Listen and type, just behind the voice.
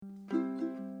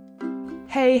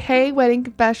Hey, hey, Wedding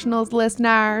Confessionals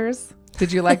listeners.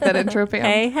 Did you like that intro, Pam?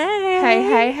 Hey, hey. Hey,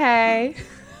 hey, hey.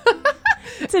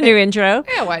 It's a new intro.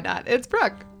 Yeah, why not? It's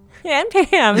Brooke. Yeah, and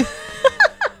Pam.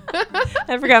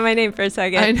 I forgot my name for a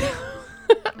second. I know.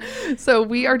 So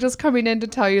we are just coming in to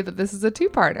tell you that this is a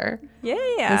two-parter.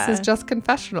 Yeah. This is just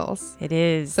confessionals. It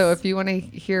is. So if you want to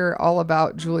hear all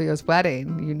about Julia's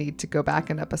wedding, you need to go back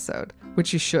an episode,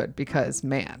 which you should because,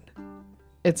 man,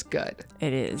 it's good.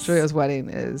 It is. Julia's wedding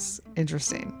is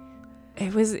interesting.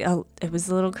 It was a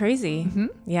little crazy. Mm-hmm.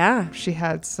 Yeah. She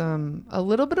had a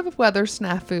little bit of a weather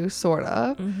snafu, sort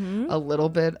of, a little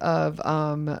bit of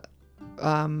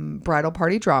bridal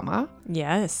party drama.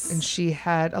 Yes. And she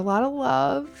had a lot of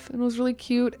love and was really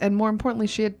cute. And more importantly,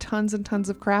 she had tons and tons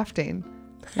of crafting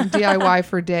and DIY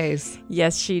for days.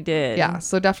 Yes, she did. Yeah,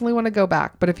 so definitely want to go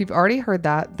back. But if you've already heard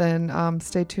that, then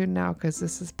stay tuned now because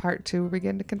this is part 2 where we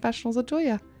get into Confessionals of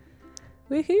Julia.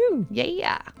 Woohoo.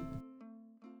 Yeah.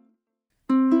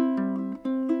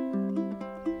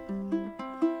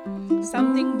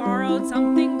 Something borrowed,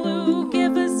 something blue.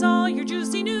 Give us all your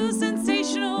juicy news,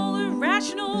 sensational,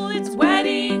 irrational. It's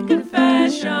Wedding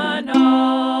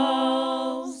Confessionals.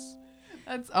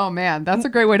 That's a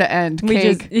great way to end.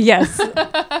 Cake. Yes.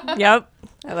 Yep.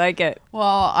 I like it.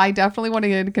 Well, I definitely want to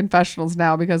get into confessionals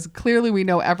now because clearly we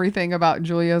know everything about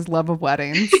Julia's love of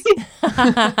weddings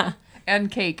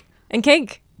and cake, And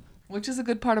cake. which is a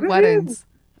good part of weddings.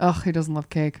 Oh, who doesn't love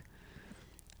cake?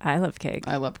 I love cake.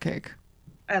 I love cake.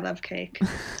 I love cake.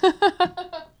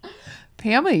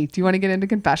 Pammy, do you want to get into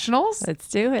confessionals? Let's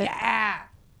do it. Yeah.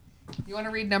 You want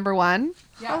to read number 1?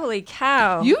 Holy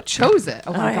cow. You chose it.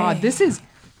 Oh my Aye. God. This is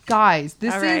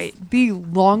the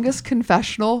longest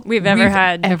confessional We've ever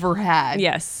had. Yes.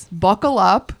 Yes. Buckle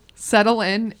up, settle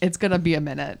in. It's going to be a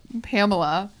minute.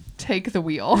 Pamela, take the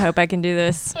wheel. I hope I can do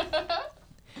this.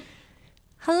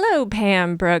 Hello,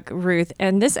 Pam, Brooke, Ruth,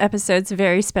 and this episode's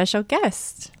very special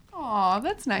guest. Aw,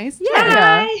 that's nice.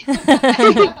 Yeah.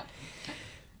 Julia.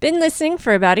 Been listening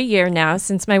for about a year now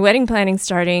since my wedding planning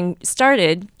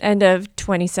started end of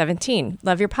 2017.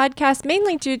 Love your podcast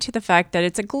mainly due to the fact that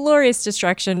it's a glorious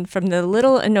distraction from the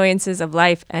little annoyances of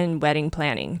life and wedding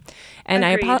planning. And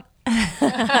Agreed.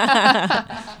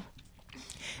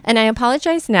 And I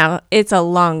apologize now. It's a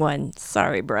long one.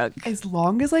 Sorry, Brooke. As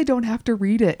long as I don't have to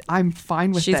read it, I'm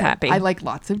fine with it. She's happy. I like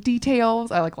lots of details.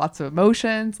 I like lots of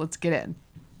emotions. Let's get in.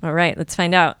 All right, let's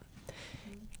find out.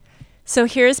 So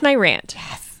here's my rant.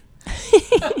 Yes.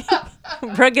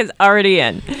 Brooke is already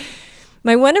in.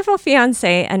 My wonderful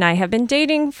fiance and I have been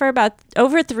dating for about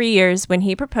over 3 years when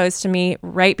he proposed to me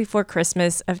right before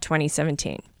Christmas of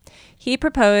 2017. He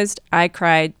proposed, I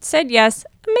cried, said yes,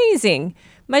 amazing.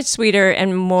 Much sweeter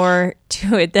and more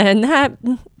to it than that.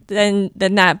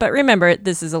 But remember,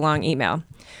 this is a long email.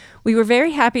 We were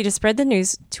very happy to spread the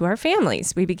news to our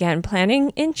families. We began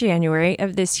planning in January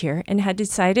of this year and had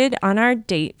decided on our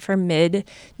date for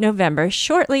mid-November,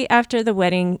 shortly after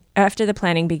the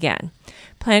planning began.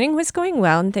 Planning was going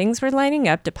well and things were lining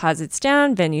up, deposits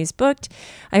down, venues booked.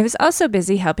 I was also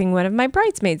busy helping one of my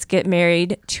bridesmaids get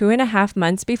married 2.5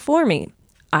 months before me.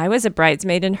 I was a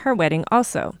bridesmaid in her wedding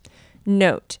also.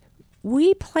 Note,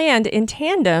 we planned in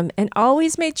tandem and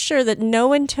always made sure that no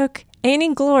one took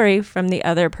any glory from the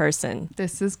other person.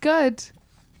 This is good.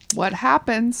 What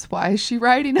happens? Why is she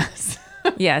writing us?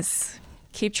 Yes,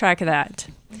 keep track of that.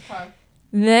 Okay.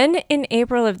 Then in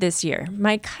April of this year,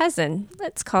 my cousin,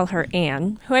 let's call her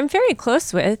Anne, who I'm very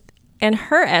close with, and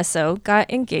her SO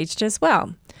got engaged as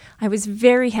well. I was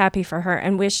very happy for her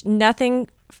and wish her nothing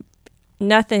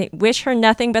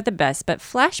but the best, but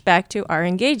flashback to our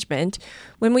engagement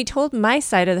when we told my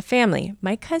side of the family.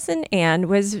 My cousin Anne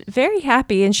was very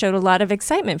happy and showed a lot of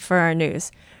excitement for our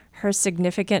news. Her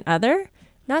significant other,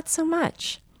 not so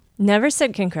much. Never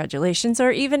said congratulations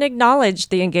or even acknowledged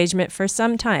the engagement for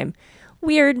some time.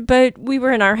 Weird, but we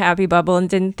were in our happy bubble and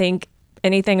didn't think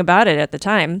anything about it at the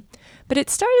time. But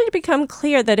it started to become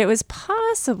clear that it was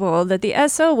possible that the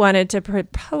SO wanted to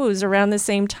propose around the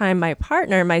same time my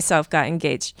partner and myself got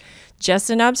engaged. Just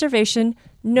an observation,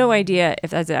 no idea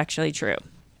if that's actually true.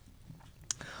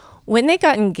 When they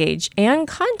got engaged, Anne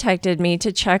contacted me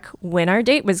to check when our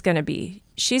date was going to be.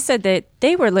 She said that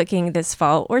they were looking this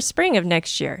fall or spring of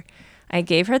next year. I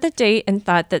gave her the date and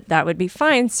thought that that would be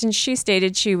fine since she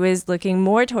stated she was looking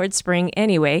more towards spring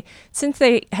anyway, since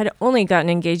they had only gotten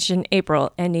engaged in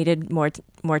April and needed more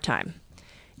time.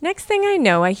 Next thing I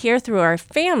know, I hear through our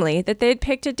family that they had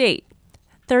picked a date,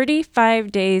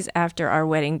 35 days after our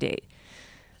wedding date.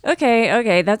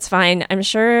 Okay, that's fine. I'm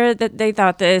sure that they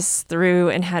thought this through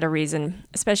and had a reason,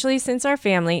 especially since our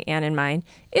family, Anne and mine,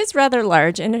 is rather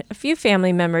large and a few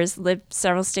family members live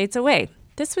several states away.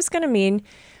 This was going to mean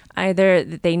either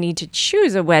that they need to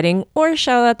choose a wedding or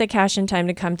shell out the cash in time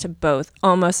to come to both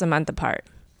almost a month apart.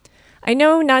 I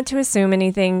know not to assume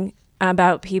anything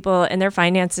about people and their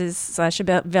finances /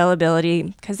 availability,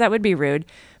 because that would be rude,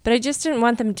 but I just didn't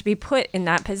want them to be put in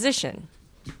that position.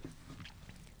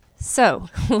 So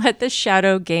let the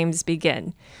shadow games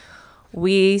begin.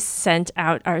 We sent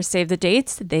out our save the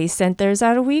dates. They sent theirs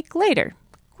out a week later.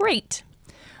 Great.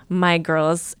 My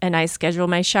girls and I schedule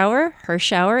my shower. Her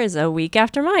shower is a week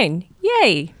after mine.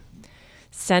 Yay.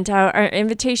 Sent out our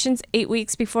invitations 8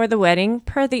 weeks before the wedding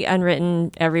per the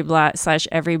unwritten every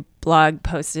blog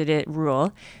posted it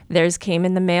rule. Theirs came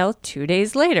in the mail 2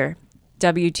 days later.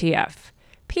 WTF.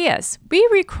 P.S. We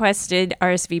requested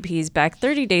RSVPs back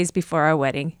 30 days before our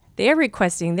wedding. They are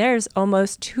requesting theirs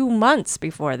almost 2 months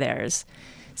before theirs.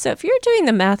 So if you're doing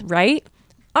the math right,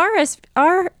 our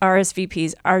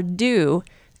RSVPs are due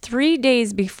 3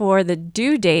 days before the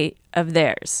due date of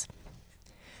theirs.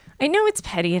 I know it's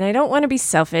petty and I don't want to be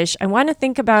selfish. I want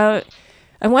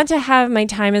to have my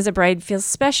time as a bride feel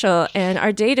special and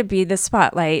our day to be the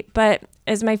spotlight. But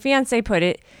as my fiance put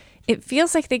it, it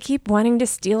feels like they keep wanting to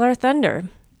steal our thunder.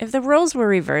 If the roles were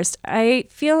reversed, I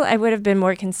feel I would have been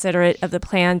more considerate of the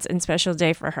plans and special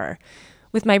day for her.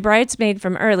 With my bridesmaid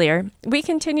from earlier, we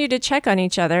continue to check on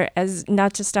each other as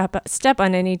not to step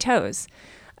on any toes.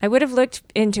 I would have looked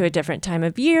into a different time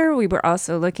of year. We were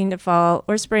also looking to fall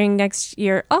or spring next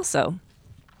year also.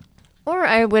 Or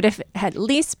I would have at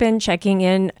least been checking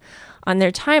in on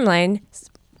their timeline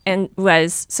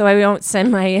so I won't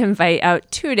send my invite out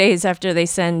 2 days after they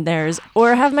send theirs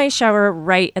or have my shower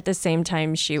right at the same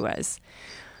time she was.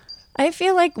 I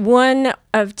feel like one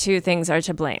of two things are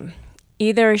to blame.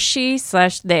 Either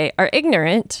she/they are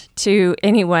ignorant to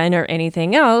anyone or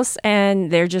anything else,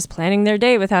 and they're just planning their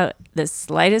day without the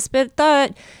slightest bit of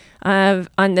thought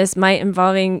on this might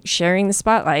involving sharing the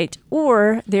spotlight,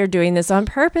 or they're doing this on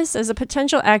purpose as a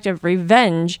potential act of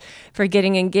revenge for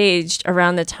getting engaged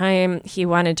around the time he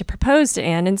wanted to propose to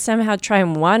Anne and somehow try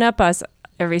and one-up us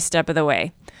every step of the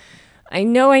way. I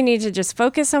know I need to just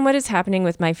focus on what is happening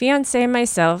with my fiancé and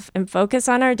myself and focus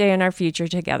on our day and our future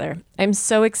together. I'm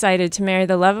so excited to marry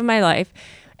the love of my life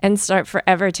and start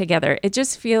forever together. It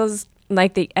just feels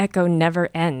like the echo never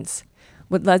ends.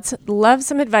 Would love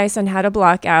some advice on how to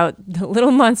block out the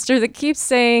little monster that keeps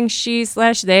saying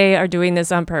she/they are doing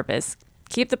this on purpose.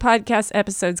 Keep the podcast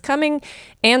episodes coming,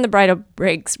 and the bridal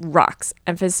breaks rocks.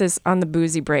 Emphasis on the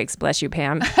boozy breaks. Bless you,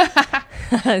 Pam.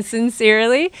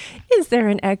 Sincerely, is there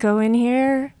an echo in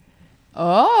here?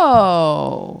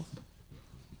 Oh.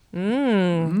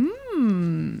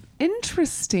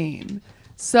 Interesting.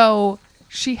 So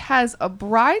she has a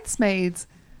bridesmaid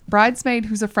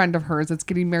who's a friend of hers that's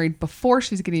getting married before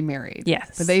she's getting married.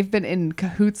 Yes. But they've been in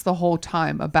cahoots the whole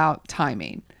time about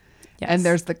timing. Yes. And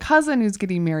there's the cousin who's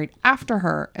getting married after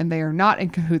her, and they are not in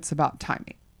cahoots about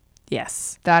timing.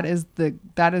 Yes. That is the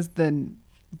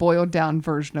boiled down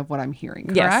version of what I'm hearing,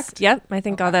 correct? Yes. Yep. I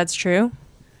think all that's true.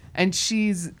 And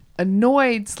she's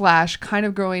annoyed / kind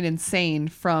of growing insane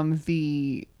from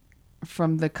the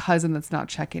cousin that's not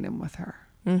checking in with her.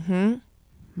 Because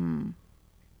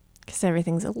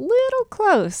everything's a little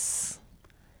close.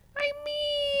 I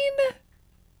mean,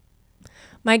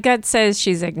 my gut says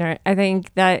she's ignorant. I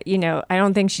think that, I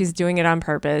don't think she's doing it on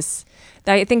purpose.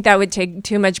 I think that would take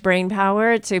too much brain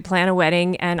power to plan a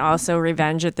wedding and also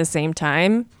revenge at the same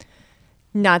time.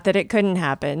 Not that it couldn't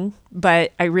happen,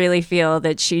 but I really feel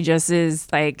that she just is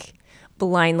like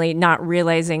blindly not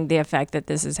realizing the effect that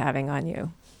this is having on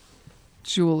you.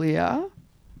 Julia?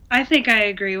 I think I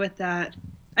agree with that.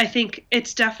 I think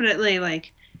it's definitely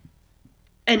like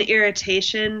an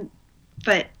irritation,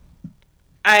 but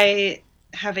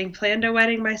having planned a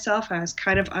wedding myself, I was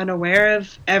kind of unaware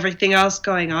of everything else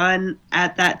going on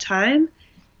at that time.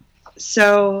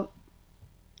 So,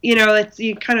 you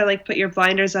kind of like put your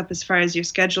blinders up as far as your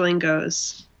scheduling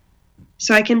goes.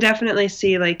 So I can definitely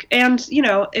see and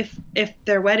if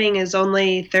their wedding is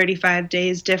only 35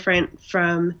 days different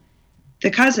from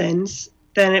the cousins,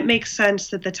 then it makes sense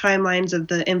that the timelines of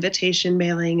the invitation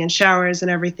mailing and showers and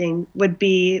everything would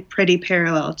be pretty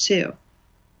parallel too.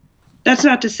 That's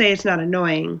not to say it's not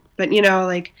annoying, but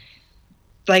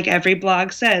like every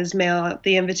blog says, mail out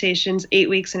the invitations 8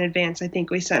 weeks in advance. I think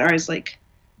we sent ours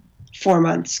 4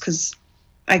 months because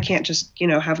I can't just,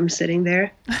 have them sitting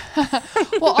there.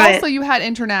 Well, also you had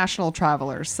international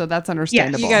travelers, so that's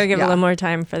understandable. You got to give a little more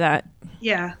time for that.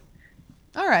 Yeah.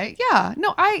 All right. Yeah.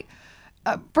 No,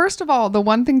 first of all, the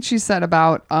one thing she said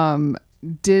about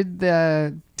did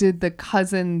the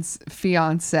cousin's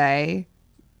fiance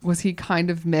he kind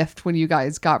of miffed when you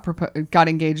guys got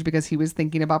engaged because he was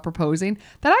thinking about proposing?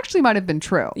 That actually might have been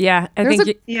true. Yeah, I There's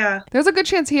think Yeah. There's a good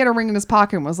chance he had a ring in his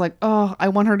pocket and was like, oh, I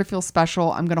want her to feel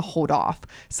special. I'm going to hold off.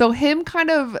 So him kind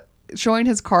of showing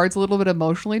his cards a little bit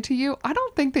emotionally to you, I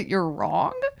don't think that you're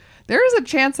wrong. There is a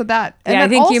chance of that. And yeah, I then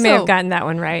think you may also- have gotten that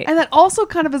one right. And that also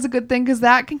kind of is a good thing because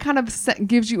that can kind of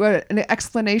gives you an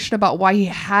explanation about why he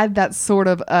had that sort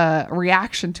of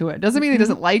reaction to it. Doesn't mean he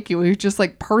doesn't like you. He just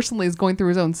like personally is going through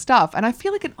his own stuff. And I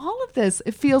feel like in all of this,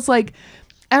 it feels like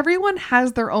everyone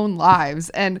has their own lives.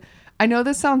 And I know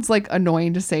this sounds like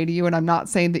annoying to say to you, and I'm not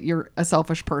saying that you're a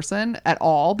selfish person at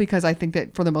all, because I think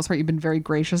that for the most part, you've been very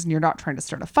gracious and you're not trying to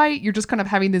start a fight. You're just kind of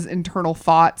having these internal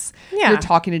thoughts. Yeah. You're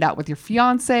talking it out with your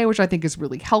fiance, which I think is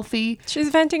really healthy. She's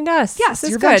venting to us. Yes, This is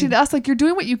you're good. venting to us. Like, you're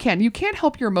doing what you can. You can't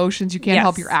help your emotions. You can't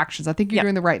help Yes. your actions. I think you're Yep.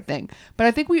 doing the right thing. But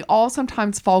I think we all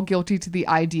sometimes fall guilty to the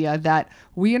idea that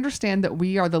we understand that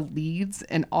we are the leads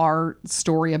in our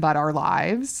story about our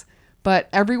lives, but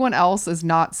everyone else is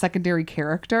not secondary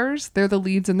characters. They're the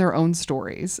leads in their own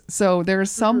stories. So there's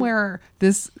somewhere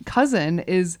this cousin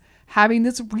is having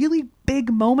this really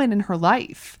big moment in her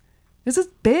life. This is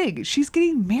big. She's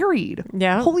getting married.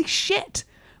 Yeah. Holy shit.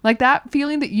 Like that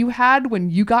feeling that you had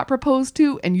when you got proposed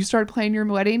to and you started planning your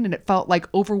wedding and it felt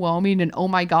like overwhelming and oh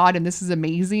my God, and this is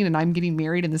amazing and I'm getting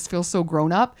married and this feels so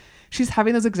grown up. She's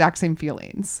having those exact same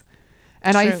feelings.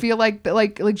 And I True. feel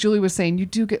like Julie was saying, you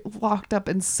do get locked up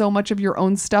in so much of your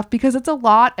own stuff because it's a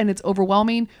lot and it's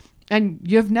overwhelming and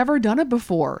you've never done it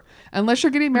before. Unless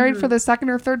you're getting married for the second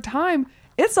or third time,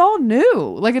 it's all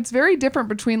new. Like it's very different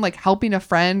between like helping a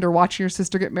friend or watching your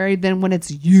sister get married than when it's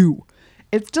you.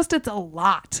 It's a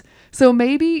lot. So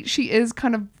maybe she is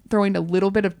kind of throwing a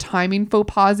little bit of timing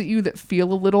faux pas at you that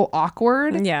feel a little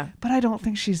awkward. Yeah. But I don't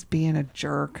think she's being a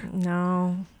jerk.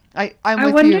 No. I'm I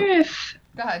with wonder you. if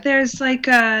Go ahead. there's like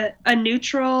a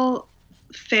neutral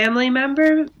family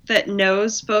member that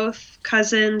knows both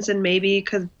cousins and maybe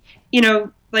could,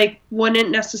 like wouldn't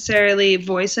necessarily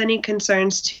voice any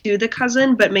concerns to the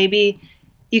cousin, but maybe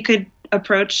you could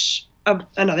approach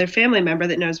another family member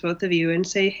that knows both of you and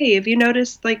say, hey, have you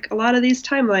noticed like a lot of these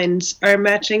timelines are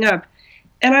matching up?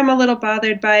 And I'm a little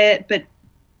bothered by it, but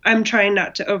I'm trying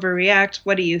not to overreact.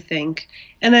 What do you think?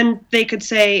 And then they could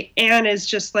say, Anne is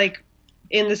just like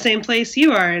in the same place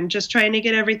you are and just trying to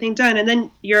get everything done. And then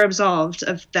you're absolved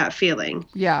of that feeling.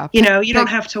 Yeah. You don't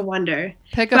have to wonder.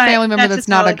 Pick a But family member that's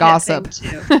not a delicate gossip.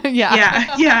 thing, too.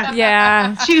 Yeah. Yeah.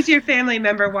 Yeah. Choose your family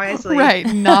member wisely. Right.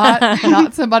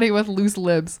 Not somebody with loose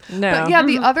lips. No. But yeah,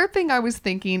 the other thing I was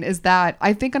thinking is that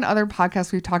I think on other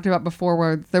podcasts we've talked about before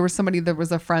where there was somebody that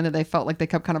was a friend that they felt like they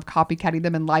kept kind of copycatting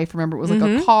them in life. Remember, it was like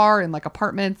a car and like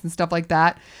apartments and stuff like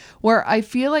that, where I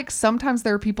feel like sometimes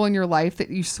there are people in your life that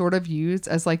you sort of use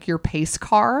as like your pace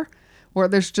car, where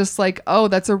there's just like, oh,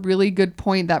 that's a really good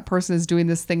point. That person is doing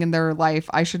this thing in their life.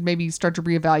 I should maybe start to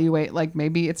reevaluate. Like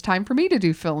maybe it's time for me to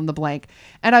do fill in the blank.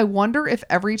 And I wonder if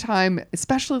every time,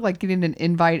 especially like getting an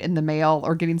invite in the mail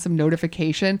or getting some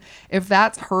notification, if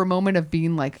that's her moment of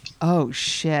being like, oh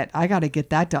shit, I got to get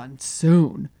that done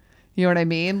soon. You know what I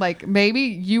mean? Like maybe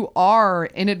you are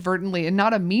inadvertently, and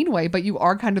not a mean way, but you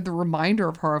are kind of the reminder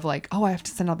of her of like, oh, I have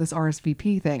to send out this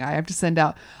RSVP thing. I have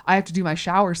to do my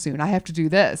shower soon. I have to do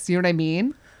this. You know what I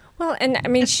mean? Well, and I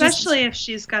mean, Especially if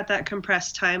she's got that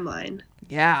compressed timeline.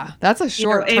 Yeah. That's a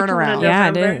short April to turnaround. yeah,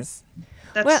 it November. is.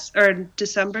 That's or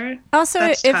December. Also,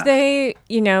 That's if tough. they,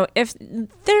 if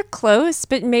they're close,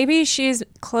 but maybe she's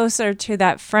closer to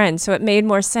that friend, so it made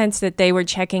more sense that they were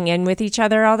checking in with each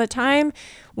other all the time.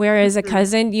 Whereas a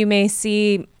cousin, you may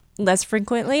see less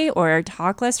frequently or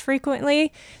talk less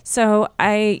frequently. So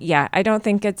I don't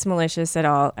think it's malicious at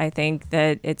all. I think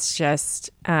that it's just,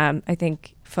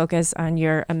 focus on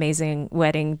your amazing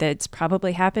wedding that's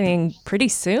probably happening pretty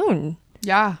soon.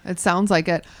 Yeah, it sounds like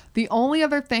it. The only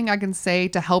other thing I can say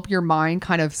to help your mind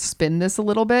kind of spin this a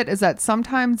little bit is that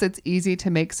sometimes it's easy to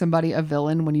make somebody a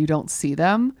villain when you don't see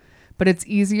them, but it's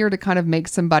easier to kind of make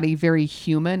somebody very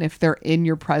human if they're in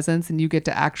your presence and you get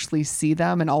to actually see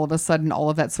them, and all of a sudden all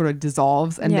of that sort of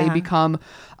dissolves and they Yeah. become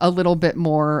a little bit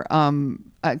more,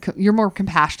 you're more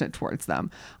compassionate towards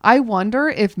them. I wonder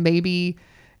if maybe...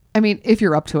 I mean, if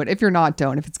you're up to it. If you're not,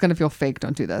 don't. If it's going to feel fake,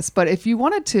 don't do this. But if you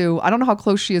wanted to, I don't know how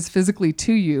close she is physically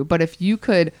to you, but if you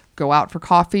could go out for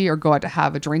coffee or go out to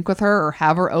have a drink with her or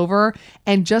have her over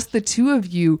and just the two of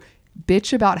you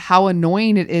bitch about how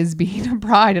annoying it is being a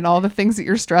bride and all the things that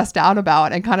you're stressed out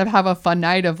about, and kind of have a fun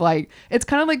night of like, it's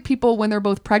kind of like people when they're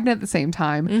both pregnant at the same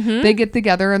time, they get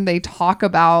together and they talk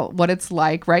about what it's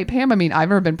like, right, Pam? I mean, I've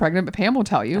never been pregnant, but Pam will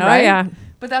tell you, Oh, right? yeah.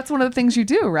 But that's one of the things you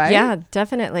do, right? Yeah,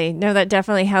 definitely. No, that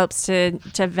definitely helps to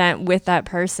vent with that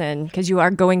person because you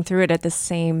are going through it at the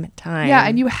same time. Yeah,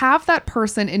 and you have that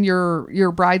person in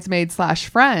your bridesmaid /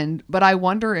 friend, but I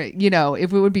wonder, if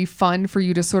it would be fun for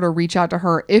you to sort of reach out to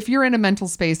her if you're in a mental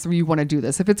space where you want to do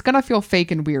this. If it's going to feel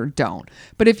fake and weird, don't.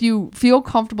 But if you feel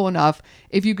comfortable enough,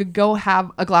 if you could go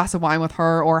have a glass of wine with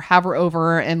her or have her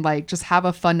over and like just have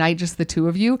a fun night, just the two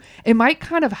of you, it might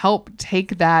kind of help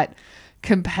take that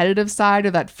competitive side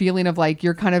or that feeling of like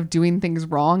you're kind of doing things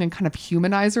wrong and kind of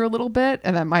humanize her a little bit,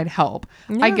 and that might help.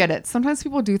 Yeah. I get it. Sometimes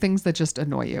people do things that just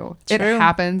annoy you. True. It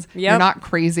happens. You're Yep. not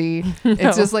crazy.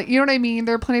 It's just like, you know what I mean?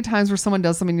 There are plenty of times where someone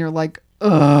does something and you're like,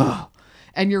 ugh.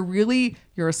 And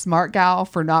you're a smart gal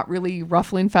for not really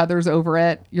ruffling feathers over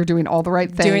it. You're doing all the right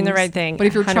things. Doing the right thing, But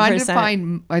if you're trying to 100%.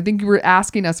 find, I think you were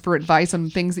asking us for advice on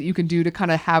things that you can do to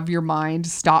kind of have your mind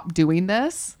stop doing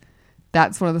this.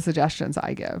 That's one of the suggestions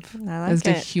I give, I like is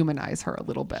to it. humanize her a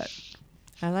little bit.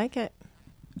 I like it.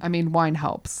 I mean, wine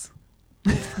helps.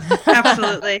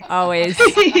 Absolutely. Always.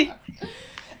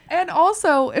 And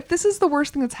also, if this is the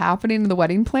worst thing that's happening in the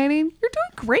wedding planning, you're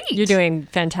doing great. You're doing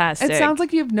fantastic. It sounds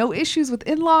like you have no issues with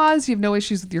in-laws. You have no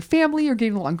issues with your family. You're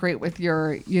getting along great with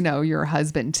your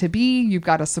husband-to-be. You've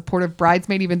got a supportive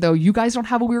bridesmaid, even though you guys don't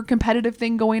have a weird competitive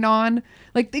thing going on.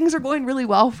 Like, things are going really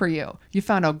well for you. You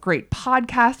found a great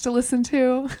podcast to listen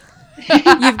to.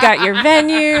 You've got your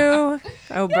venue.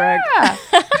 Oh, Brooke. Yeah,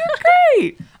 you're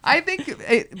great. I think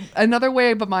another way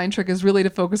of a mind trick is really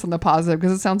to focus on the positive,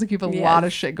 because it sounds like you have a Yes. lot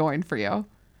of shit going for you.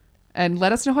 And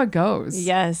let us know how it goes.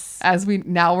 Yes. As we're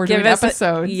doing us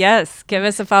episodes. yes. Give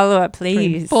us a follow-up,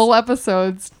 please. Full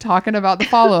episodes talking about the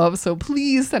follow-up. So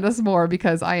please send us more,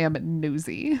 because I am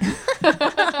nosy.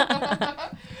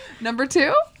 Number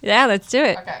 2? Yeah, let's do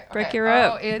it. Okay. Brooke, you're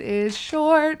up. Oh, it is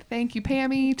short. Thank you,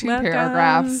 Pammy. 2 Welcome.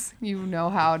 paragraphs. You know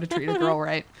how to treat a girl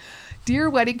right.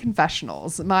 Dear Wedding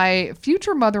Confessionals, my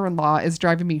future mother-in-law is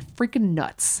driving me freaking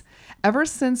nuts. Ever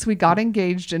since we got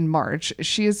engaged in March,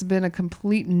 she has been a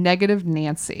complete negative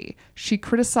Nancy. She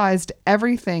criticized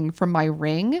everything from my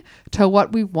ring to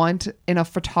what we want in a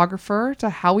photographer to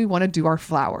how we want to do our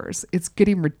flowers. It's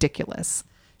getting ridiculous.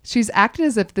 She's acting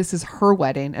as if this is her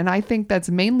wedding, and I think that's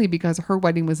mainly because her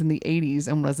wedding was in the 80s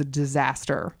and was a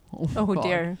disaster. Oh, God.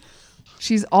 dear.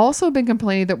 She's also been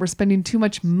complaining that we're spending too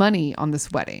much money on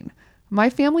this wedding. My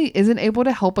family isn't able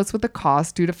to help us with the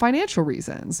cost due to financial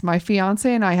reasons. My fiance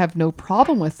and I have no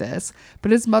problem with this,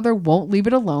 but his mother won't leave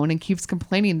it alone and keeps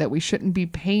complaining that we shouldn't be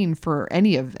paying for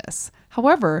any of this.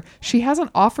 However, she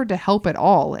hasn't offered to help at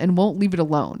all and won't leave it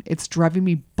alone. It's driving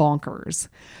me bonkers.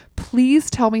 Please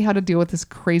tell me how to deal with this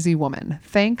crazy woman.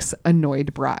 Thanks,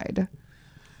 Annoyed Bride.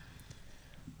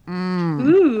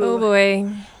 Ooh. Oh, boy.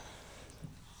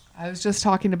 I was just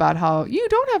talking about how you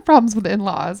don't have problems with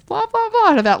in-laws, blah, blah,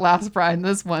 blah, to that last bride. And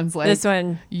this one's like, This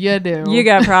one, you do. you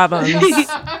got problems. you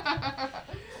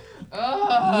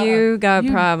got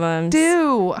you problems.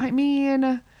 do. I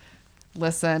mean,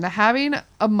 listen, having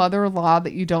a mother-in-law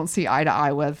that you don't see eye to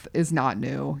eye with is not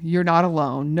new. You're not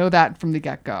alone. Know that from the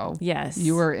get-go. Yes.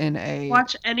 You are in a...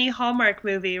 Watch any Hallmark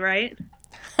movie, right?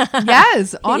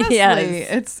 Yes, honestly,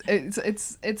 Yes.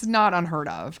 it's not unheard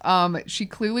of. She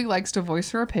clearly likes to voice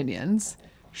her opinions.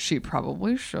 She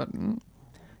probably shouldn't.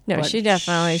 No, but she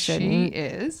definitely She shouldn't.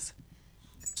 is.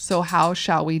 So how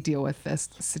shall we deal with this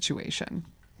situation?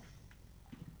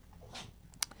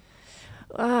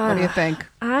 What do you think?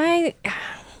 I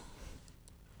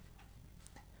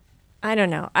don't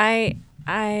know. I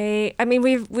mean,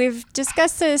 we've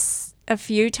discussed this a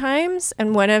few times,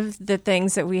 and one of the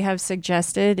things that we have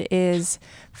suggested is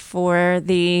for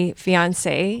the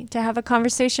fiance to have a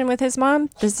conversation with his mom.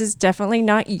 This is definitely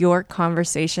not your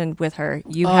conversation with her.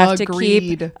 You have to keep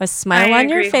Agreed. a smile I on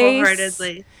your agree face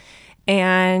wholeheartedly.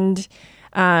 and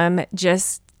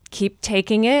just keep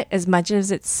taking it as much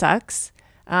as it sucks.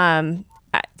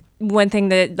 One thing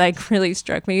that like really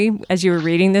struck me as you were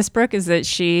reading this, Brooke, is that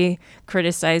she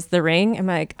criticized the ring. I'm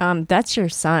like, that's your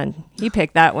son. He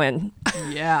picked that one.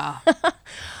 Yeah.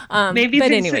 Maybe but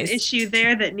there's anyways. an issue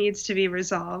there that needs to be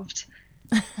resolved.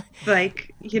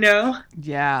 Like, you know,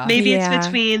 Yeah. maybe Yeah. it's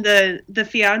between the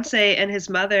fiance and his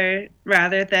mother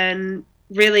rather than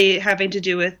really having to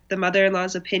do with the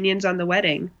mother-in-law's opinions on the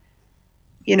wedding.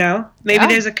 You know, maybe Yeah.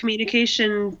 there's a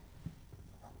communication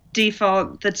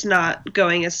default that's not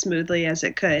going as smoothly as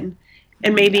it could.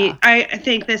 And maybe Yeah. I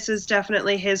think this is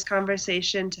definitely his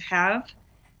conversation to have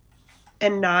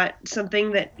and not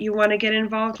something that you want to get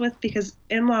involved with, because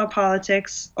in-law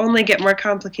politics only get more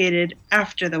complicated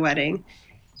after the wedding.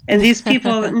 And these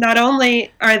people, not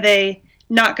only are they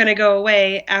not going to go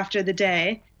away after the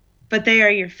day, but they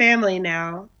are your family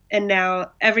now. And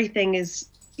now everything is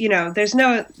there's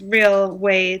no real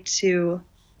way to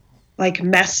like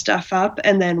mess stuff up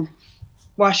and then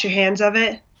wash your hands of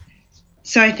it.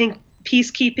 So I think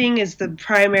peacekeeping is the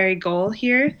primary goal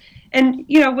here. And,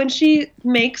 when she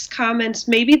makes comments,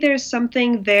 maybe there's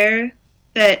something there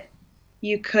that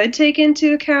you could take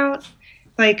into account,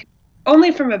 like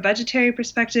only from a budgetary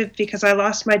perspective, because I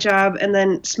lost my job and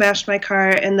then smashed my car.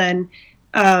 And then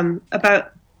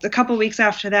about a couple weeks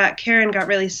after that, Karen got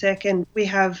really sick, and we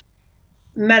have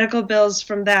medical bills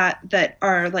from that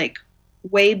are like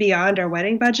way beyond our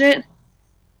wedding budget.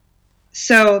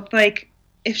 So like,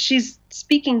 if she's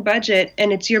speaking budget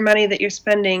and it's your money that you're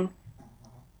spending,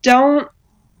 don't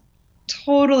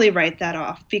totally write that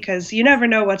off, because you never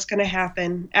know what's going to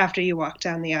happen after you walk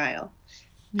down the aisle.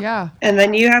 Yeah. And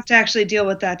then you have to actually deal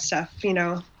with that stuff.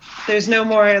 There's no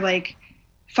more like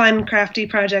fun, crafty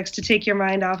projects to take your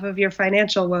mind off of your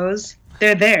financial woes.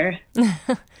 They're there.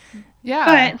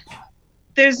 Yeah. But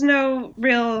there's no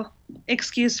real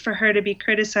excuse for her to be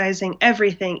criticizing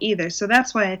everything either. So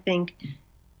that's why I think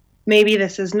maybe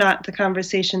this is not the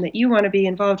conversation that you want to be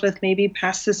involved with. Maybe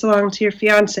pass this along to your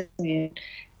fiance.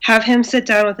 Have him sit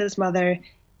down with his mother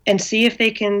and see if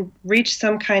they can reach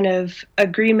some kind of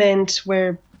agreement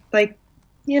where, like,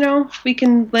 we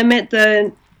can limit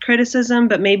the criticism,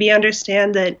 but maybe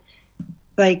understand that,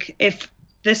 like, if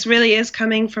this really is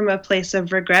coming from a place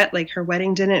of regret, like her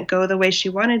wedding didn't go the way she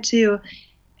wanted to,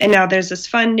 and now there's this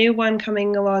fun new one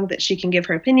coming along that she can give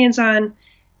her opinions on,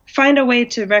 find a way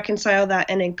to reconcile that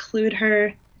and include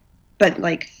her, but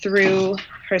like through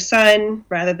her son,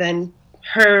 rather than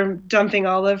her dumping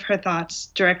all of her thoughts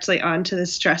directly onto the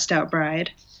stressed out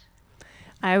bride.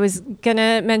 I was going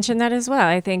to mention that as well.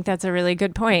 I think that's a really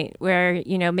good point where,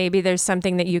 maybe there's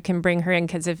something that you can bring her in,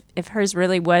 because if hers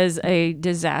really was a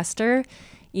disaster,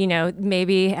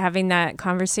 maybe having that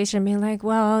conversation, being like,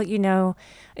 well,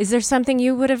 is there something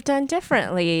you would have done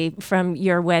differently from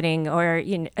your wedding, or,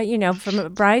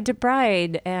 from bride to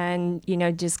bride, and,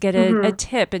 just get a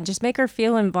tip and just make her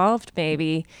feel involved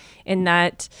maybe in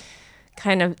that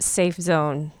kind of safe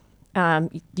zone.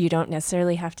 You don't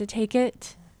necessarily have to take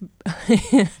it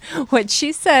what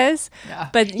she says,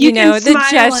 but you can the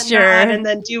gesture and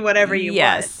then do whatever you want.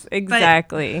 Yes,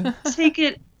 exactly. But take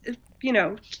it,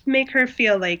 make her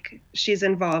feel like she's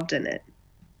involved in it.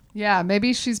 Yeah,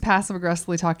 maybe she's passive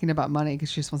aggressively talking about money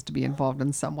because she just wants to be involved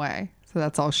in some way. So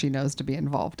that's all she knows to be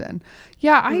involved in.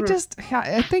 Yeah,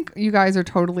 I think you guys are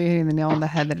totally hitting the nail on the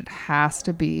head that it has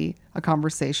to be a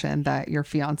conversation that your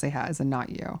fiance has and not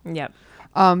you. Yep.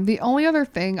 The only other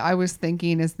thing I was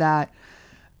thinking is that,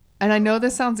 and I know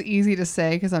this sounds easy to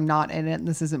say because I'm not in it and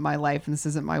this isn't my life and this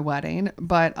isn't my wedding,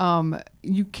 but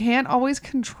you can't always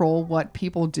control what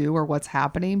people do or what's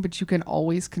happening, but you can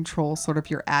always control sort of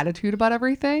your attitude about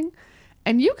everything.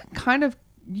 And you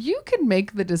can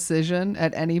make the decision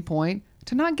at any point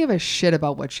to not give a shit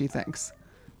about what she thinks.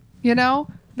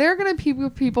 There are going to be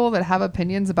people that have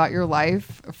opinions about your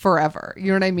life forever. You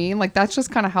know what I mean? Like, that's just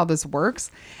kind of how this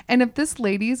works. And if this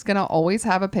lady's going to always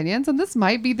have opinions, and this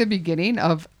might be the beginning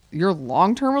of your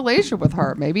long-term relationship with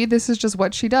her. Maybe this is just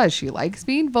what she does. She likes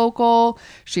being vocal.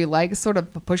 She likes sort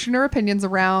of pushing her opinions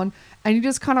around. And you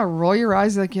just kind of roll your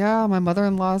eyes like, yeah, my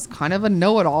mother-in-law is kind of a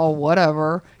know-it-all,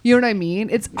 whatever. You know what I mean?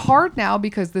 It's hard now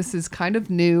because this is kind of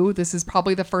new. This is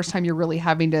probably the first time you're really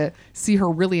having to see her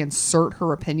really insert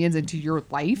her opinions into your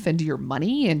life, into your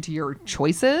money, into your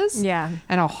choices. Yeah.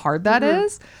 And how hard that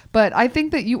is. But I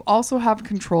think that you also have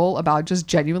control about just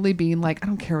genuinely being like, I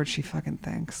don't care what she fucking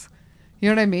thinks. You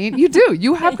know what I mean? You do.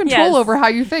 You have control over how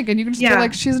you think. And you can just be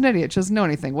like, she's an idiot. She doesn't know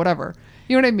anything. Whatever.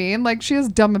 You know what I mean? Like, she has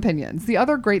dumb opinions. The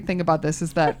other great thing about this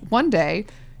is that one day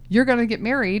you're going to get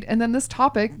married and then this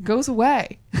topic goes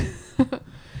away.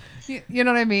 You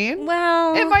know what I mean?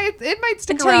 Well, it might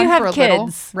stick until around you have for a kids. little.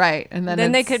 Right. And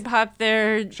then they could pop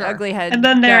their ugly head. And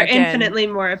then there are back in. infinitely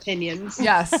more opinions.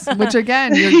 Yes. Which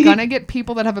again, you're going to get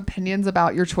people that have opinions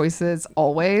about your choices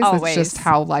always. Always. It's just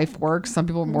how life works. Some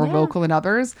people are more vocal than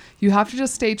others. You have to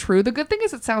just stay true. The good thing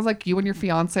is it sounds like you and your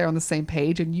fiance are on the same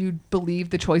page and you believe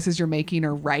the choices you're making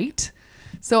are right.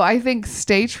 So I think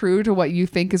stay true to what you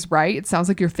think is right. It sounds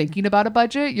like you're thinking about a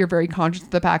budget. You're very conscious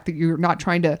of the fact that you're not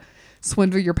trying to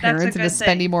swindle your parents into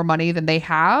spending more money than they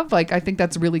have. Like, I think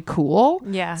that's really cool.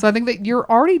 Yeah. So I think that you're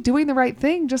already doing the right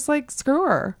thing. Just like, screw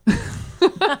her.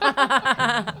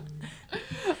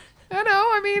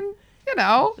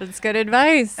 That's good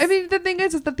advice. I mean, the thing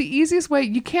is that the easiest way,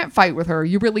 you can't fight with her.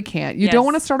 You really can't. You don't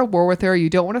want to start a war with her. You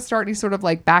don't want to start any sort of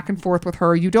like back and forth with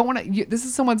her. You don't want to, this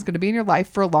is someone's going to be in your life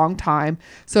for a long time.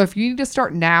 So if you need to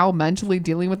start now mentally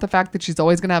dealing with the fact that she's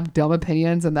always going to have dumb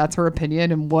opinions and that's her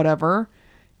opinion and whatever,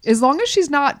 as long as she's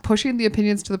not pushing the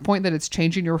opinions to the point that it's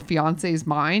changing your fiance's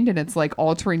mind and it's like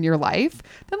altering your life,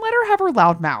 then let her have her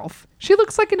loud mouth. She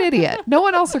looks like an idiot. No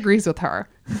one else agrees with her.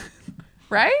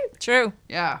 Right? True.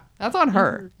 Yeah, that's on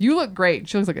her. You look great.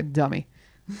 She looks like a dummy.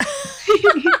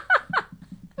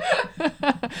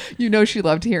 You know she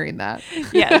loved hearing that.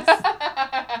 Yes.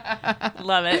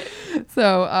 Love it.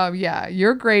 So, yeah,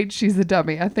 you're great. She's a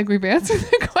dummy. I think we've answered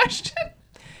the question.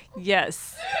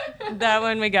 Yes. That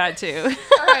one we got to.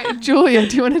 All right, Julia,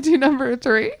 do you want to do number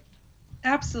 3?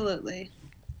 Absolutely.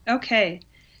 Okay.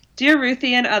 Dear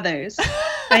Ruthie and others,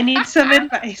 I need some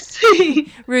advice.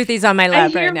 Ruthie's on my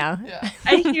lap hear- right now. Yeah.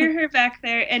 I hear her back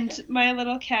there, and my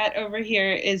little cat over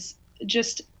here is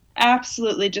just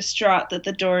absolutely distraught that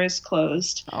the door is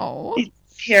closed. Oh.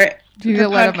 Here, Do you the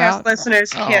let him podcast out?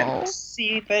 listeners Oh. can't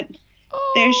see, but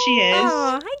there she is.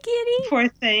 Oh, hi, kitty. Poor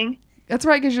thing. That's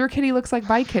right, because your kitty looks like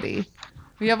my kitty.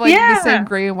 We have like the Yeah. same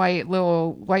gray and white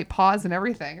little white paws and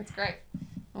everything. It's great.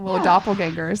 Little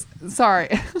doppelgangers. Sorry.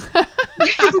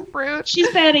 Rude. She's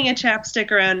batting a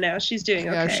chapstick around now. She's doing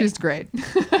okay. Yeah, she's great.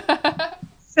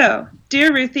 So,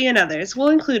 dear Ruthie and others, we'll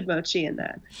include Mochi in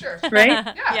that, Sure. right?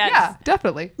 Yeah, Yes. yeah,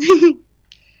 definitely.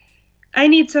 I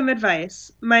need some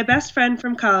advice. My best friend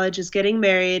from college is getting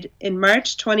married in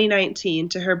March 2019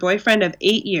 to her boyfriend of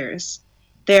 8 years.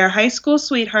 They are high school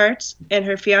sweethearts, and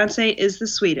her fiance is the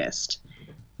sweetest.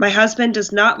 My husband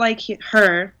does not like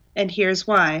her, and here's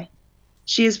why.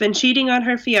 She has been cheating on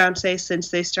her fiance since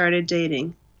they started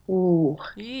dating. Ooh.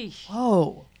 Yeesh.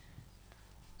 Whoa.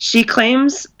 She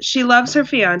claims she loves her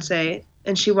fiance,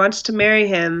 and she wants to marry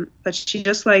him, but she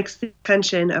just likes the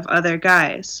attention of other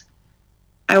guys.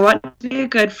 I want to be a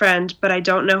good friend, but I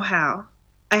don't know how.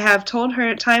 I have told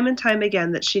her time and time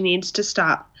again that she needs to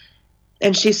stop,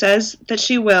 and she says that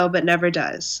she will, but never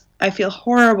does. I feel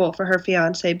horrible for her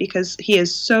fiance because he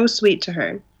is so sweet to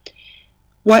her.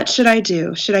 What should I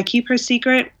do? Should I keep her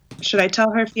secret? Should I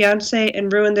tell her fiance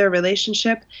and ruin their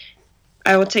relationship?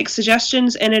 I will take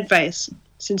suggestions and advice.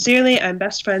 Sincerely, I'm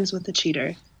best friends with the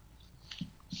cheater.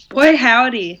 Boy,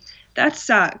 howdy. That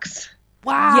sucks.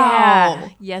 Wow. Yeah.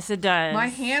 Yes, it does. My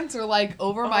hands are like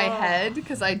over my head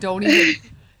because I don't even.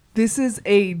 This is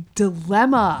a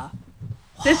dilemma.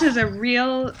 This is a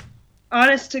real,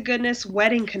 honest to goodness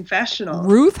wedding confessional.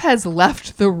 Ruth has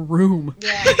left the room.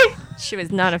 She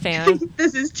was not a fan.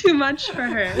 This is too much for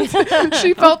her.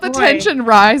 She felt the boy. tension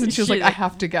rise and she was like, She- I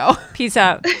have to go. Peace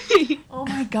out. Oh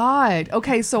my God.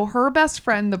 Okay, so her best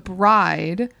friend, the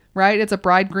bride, right? It's a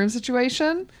bride-groom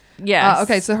situation. Yes.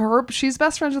 Okay, so she's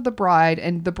best friends with the bride,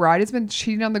 and the bride has been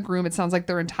cheating on the groom. It sounds like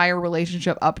their entire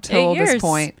relationship up till 8 this years.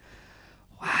 point.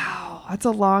 Wow, that's a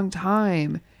long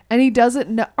time. And he doesn't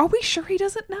know. Are we sure he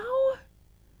doesn't know?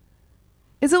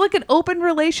 Is it like an open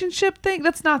relationship thing?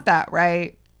 That's not that,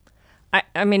 right?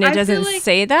 I mean, I it feel doesn't like-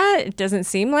 say that. It doesn't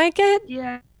seem like it.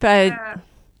 Yeah. But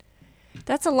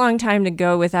that's a long time to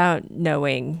go without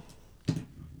knowing. It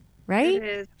Right?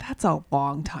 is. That's a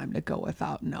long time to go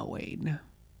without knowing.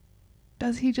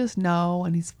 Does he just know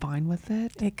and he's fine with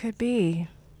it? It could be.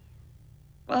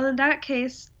 Well, in that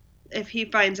case, if he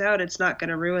finds out, it's not going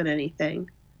to ruin anything.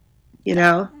 You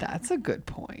know? That's a good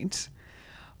point.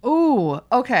 Ooh,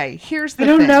 okay. Here's the I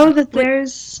don't thing. know that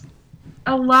there's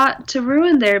a lot to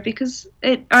ruin there because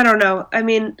I don't know. I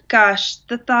mean, gosh,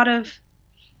 the thought of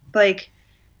like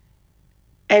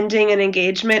ending an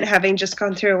engagement having just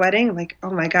gone through a wedding, like, oh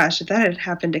my gosh, if that had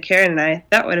happened to Karen and I,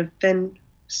 that would have been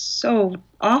so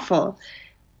awful.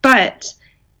 But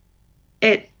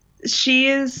she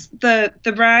is the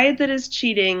bride that is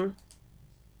cheating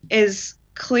is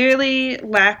clearly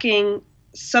lacking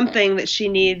something that she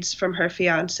needs from her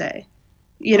fiance.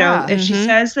 You know, Yeah. if she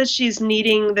says that she's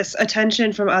needing this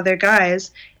attention from other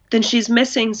guys, then she's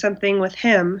missing something with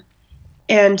him.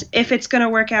 And if it's going to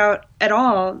work out at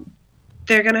all,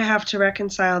 they're going to have to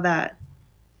reconcile that.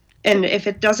 And if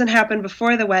it doesn't happen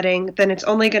before the wedding, then it's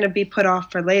only going to be put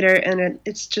off for later. And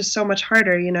it's just so much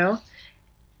harder, you know?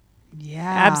 Yeah.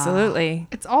 Absolutely.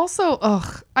 It's also,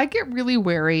 I get really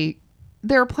wary.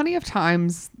 There are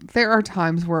times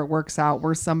where it works out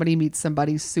where somebody meets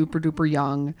somebody super duper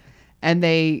young and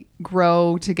they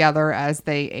grow together as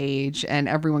they age and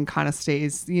everyone kind of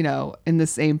stays, you know, in the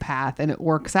same path and it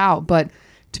works out. But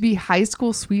to be high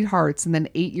school sweethearts and then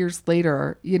 8 years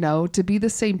later, you know, to be the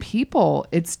same people,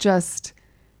 it's just,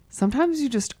 sometimes you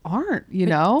just aren't, you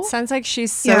know? Sounds like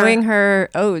she's Yeah. sowing her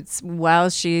oats while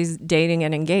she's dating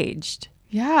and engaged.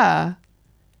 Yeah.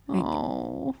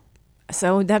 Oh.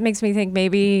 So that makes me think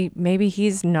maybe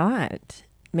he's not.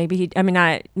 Maybe he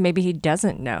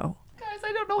doesn't know. Guys,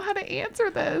 I don't know how to answer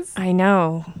this. I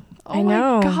know. Oh I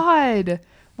know. my God.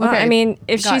 Well, Okay. I mean,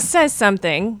 if Go she ahead. says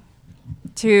something,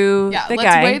 to Yeah, the let's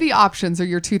guy. weigh the options or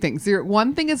your two things.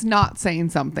 One thing is not saying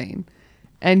something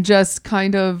and just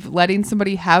kind of letting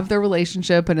somebody have their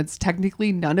relationship, and it's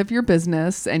technically none of your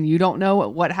business, and you don't know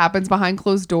what happens behind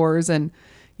closed doors, and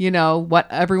you know what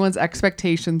everyone's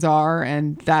expectations are,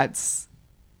 and that's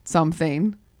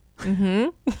something.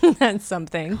 That's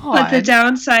something. But the God.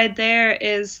 downside there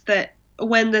is that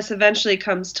when this eventually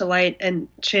comes to light, and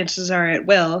chances are it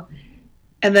will,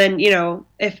 and then, you know,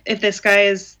 if this guy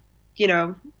is, you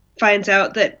know, finds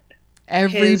out that,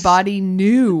 Everybody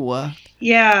knew.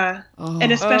 yeah, Oh.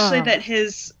 and especially Ugh. that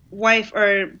his wife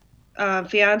or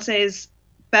fiance's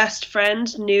best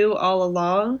friend knew all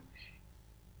along,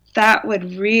 that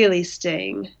would really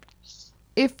sting.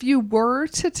 If you were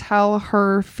to tell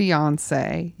her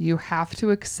fiance, you have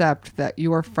to accept that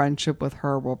your friendship with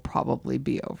her will probably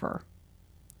be over.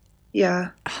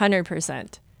 Yeah.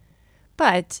 100%.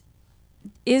 But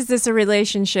is this a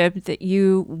relationship that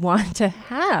you want to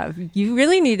have? You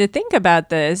really need to think about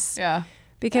this. Yeah.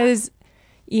 Because,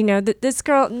 you know, this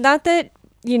girl, not that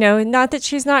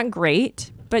she's not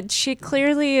great, but she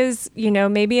clearly is, you know,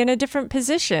 maybe in a different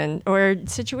position or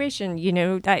situation. You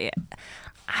know,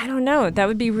 I don't know. That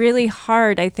would be really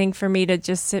hard, I think, for me to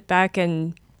just sit back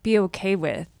and be okay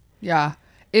with. Yeah.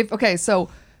 So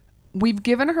we've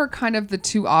given her kind of the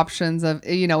two options of,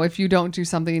 you know, if you don't do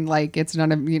something, like it's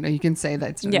none of, you know, you can say that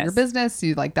it's none of your Yes. business.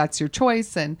 You like, that's your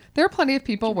choice. And there are plenty of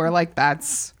people where like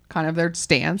that's kind of their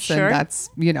stance, Sure. and that's,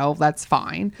 you know, that's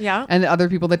fine. Yeah. And the other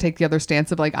people that take the other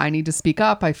stance of like, I need to speak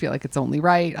up. I feel like it's only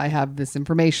right. I have this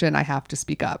information. I have to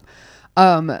speak up.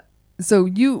 So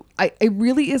it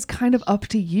really is kind of up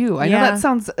to you. I know Yeah. that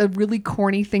sounds a really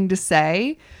corny thing to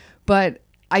say, but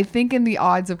I think in the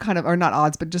odds of kind of, or not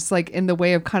odds, but just like in the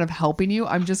way of kind of helping you,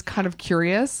 I'm just kind of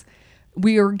curious.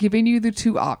 We are giving you the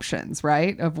two options,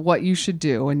 right, of what you should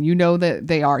do. And you know that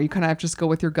they are. You kind of have to just go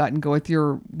with your gut and go with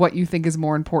what you think is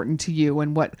more important to you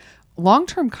and what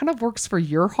long-term kind of works for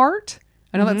your heart.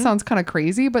 I know that sounds kind of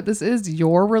crazy, but this is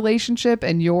your relationship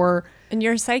and your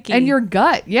psyche. and your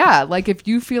gut. Yeah. Like if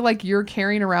you feel like you're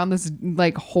carrying around this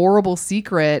like horrible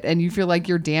secret and you feel like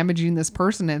you're damaging this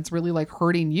person and it's really like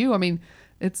hurting you. I mean,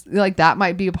 it's like that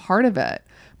might be a part of it.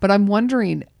 But I'm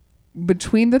wondering,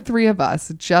 between the three of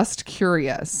us, just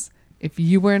curious, if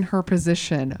you were in her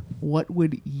position, what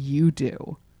would you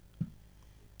do?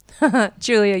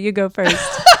 Julia, you go first.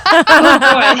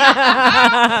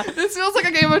 This feels like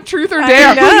a game of truth or I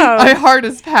dare. know. My heart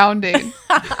is pounding.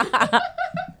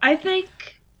 I think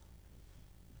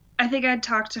I'd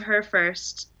talk to her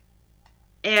first.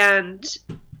 And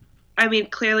I mean,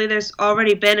 clearly there's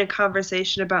already been a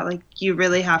conversation about like, you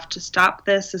really have to stop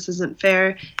this. This isn't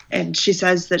fair. And she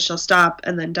says that she'll stop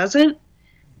and then doesn't.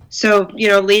 So, you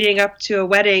know, leading up to a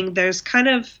wedding, there's kind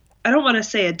of, I don't want to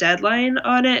say a deadline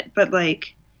on it, but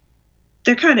like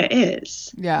there kind of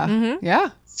is. Yeah. Mm-hmm. Yeah.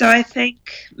 So I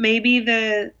think maybe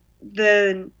the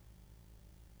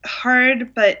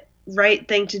hard but right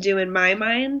thing to do in my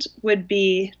mind would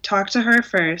be talk to her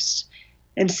first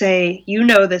and say, you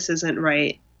know, this isn't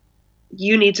right.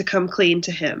 You need to come clean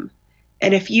to him.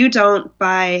 And if you don't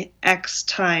by X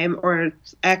time or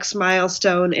X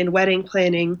milestone in wedding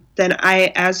planning, then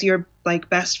I, as your like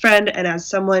best friend and as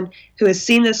someone who has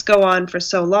seen this go on for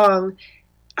so long,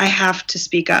 I have to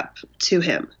speak up to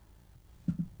him.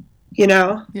 You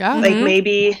know? Yeah. Like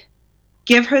maybe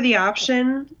give her the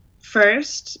option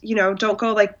first, you know, don't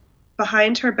go like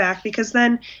behind her back, because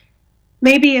then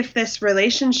maybe if this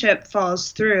relationship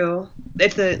falls through,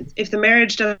 if the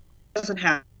marriage doesn't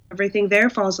have, everything there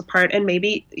falls apart, and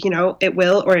maybe, you know, it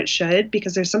will or it should,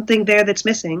 because there's something there that's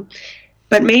missing.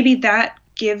 But maybe that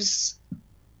gives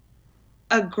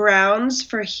a grounds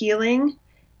for healing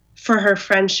for her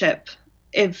friendship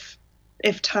if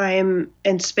time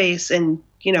and space and,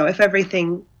 you know, if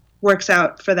everything works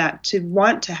out for that to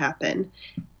want to happen.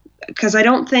 Because I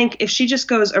don't think if she just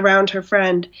goes around her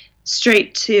friend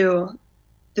straight to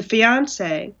the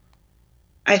fiance,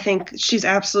 I think she's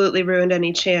absolutely ruined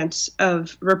any chance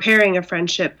of repairing a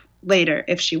friendship later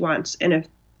if she wants, and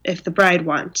if the bride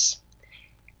wants.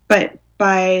 But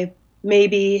by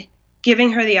maybe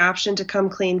giving her the option to come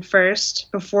clean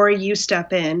first before you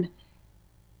step in,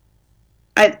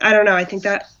 I don't know. I think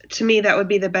that, to me, that would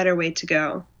be the better way to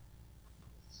go.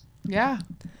 Yeah.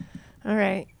 All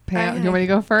right. Pam, you want me to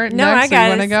go for it? No, next, I got or you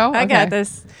want to go? I got Okay.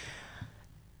 this.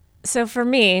 So for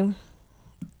me,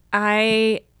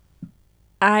 I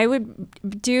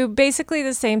would do basically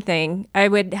the same thing. I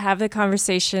would have the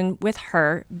conversation with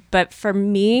her, but for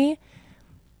me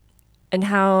and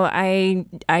how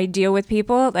I deal with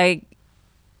people, like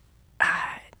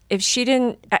if she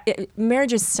didn't,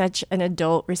 marriage is such an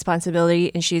adult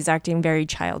responsibility and she's acting very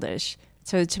childish.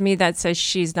 So to me, that says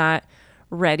she's not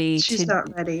ready. She's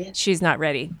not ready. She's not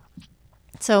ready.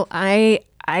 So I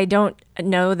don't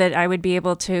know that I would be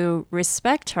able to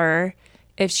respect her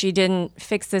if she didn't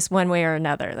fix this one way or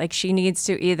another. Like, she needs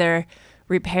to either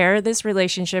repair this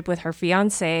relationship with her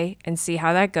fiance and see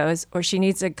how that goes, or she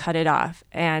needs to cut it off.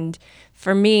 And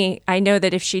for me, I know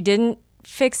that if she didn't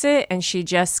fix it and she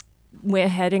just went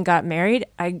ahead and got married,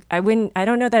 I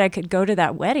don't know that I could go to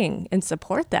that wedding and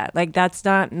support that. Like, that's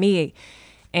not me.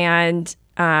 And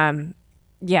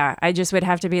yeah, I just would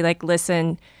have to be like,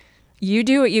 listen, you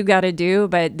do what you got to do,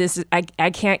 but this is,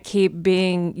 I can't keep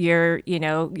being your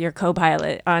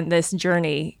co-pilot on this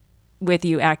journey with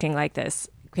you acting like this,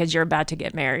 because you're about to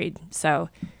get married. So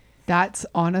That's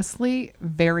honestly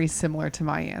very similar to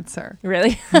my answer.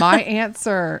 really, My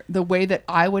answer, the way that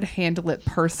I would handle it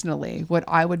personally,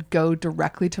 I would go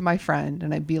directly to my friend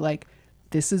and I'd be like,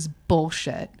 this is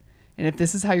bullshit. And if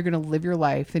this is how you're going to live your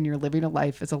life, then you're living a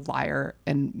life as a liar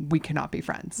and we cannot be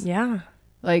friends. yeah,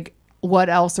 Like, what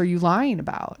else are you lying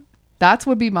about? That's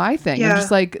would be my thing. Yeah. I'm just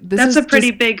like, That's a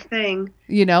pretty big thing.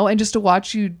 and just to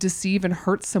watch you deceive and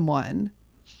hurt someone,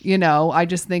 I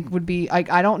just think would be,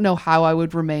 I don't know how I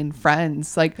would remain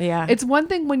friends. Like, Yeah. it's one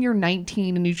thing when you're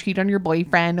 19 and you cheat on your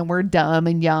boyfriend and we're dumb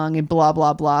and young and blah,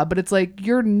 blah, blah. But it's like,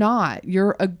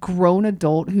 you're a grown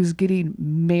adult who's getting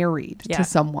married Yeah. to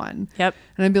someone. yep,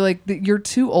 And I'd be like, you're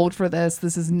too old for this.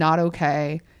 This is not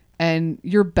okay. And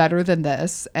you're better than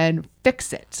this, and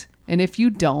fix it. And if you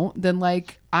don't, then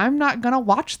like, I'm not going to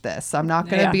watch this. I'm not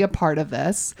going to Yeah. be a part of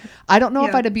this. I don't know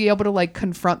if Yeah. I'd be able to like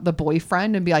confront the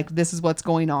boyfriend and be like, this is what's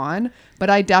going on. But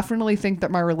I definitely think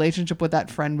that my relationship with that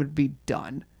friend would be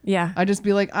done. yeah, I'd just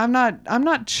be like, I'm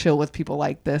not chill with people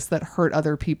like this that hurt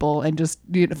other people and just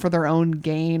for their own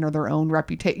gain or their own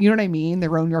reputation. You know what I mean?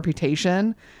 Their own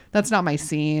reputation. That's not my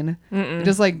scene. It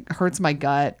just like hurts my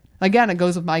gut. Again, it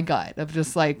goes with my gut of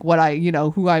just like what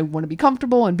who I want to be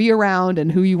comfortable and be around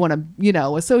and who you want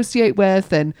to, associate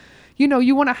with. And,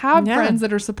 you want to have Yeah. friends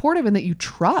that are supportive and that you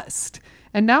trust.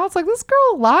 And now it's like, this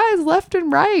girl lies left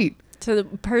and right. to the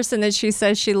person that she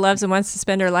says she loves and wants to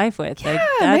spend her life with. Like, Yeah,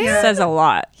 that man. says a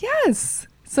lot. Yes.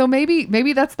 So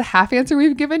maybe that's the half answer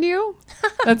we've given you.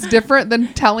 That's different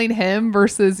than telling him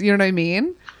versus, you know what I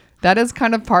mean? That is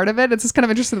kind of part of it. It's just kind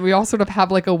of interesting that we all sort of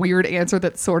have like a weird answer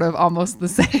that's sort of almost the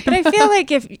same. But I feel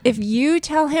like if you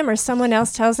tell him or someone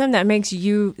else tells him, that makes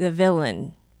you the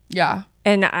villain. Yeah.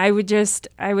 And I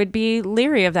would be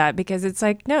leery of that, because it's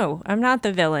like, no, I'm not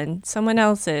the villain. Someone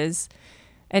else is.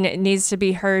 And it needs to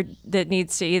be her that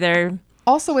needs to either,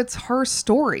 Also, it's her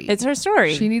story. it's her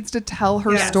story. She needs to tell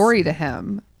her Yes. story to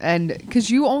him. And because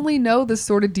you only know the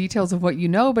sort of details of what you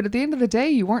know, but at the end of the day,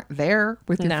 you weren't there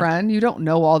with your No. friend. You don't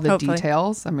know all the Hopefully.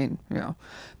 details. I mean,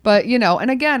 but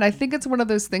and again, I think it's one of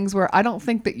those things where I don't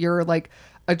think that you're like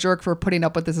a jerk for putting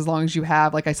up with this as long as you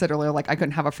have. Like I said earlier, like I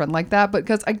couldn't have a friend like that. But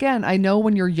because again, I know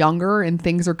when you're younger and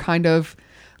things are kind of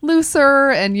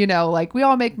looser and like we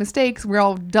all make mistakes. We're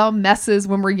all dumb messes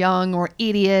when we're young or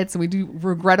idiots and we do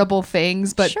regrettable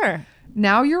things. But Sure.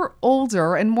 now you're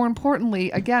older, and more importantly,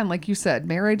 again, like you said,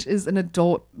 marriage is an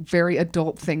very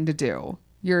adult thing to do.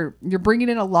 You're bringing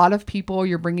in a lot of people.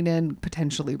 You're bringing in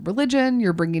potentially religion.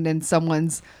 You're bringing in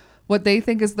someone's what they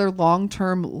think is their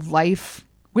long-term life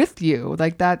with you.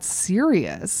 Like, that's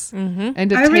serious. Mm-hmm.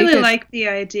 And I really like the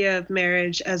idea of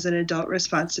marriage as an adult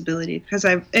responsibility, because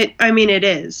it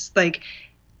is like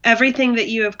everything that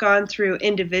you have gone through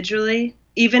individually,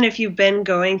 even if you've been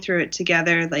going through it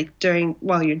together, like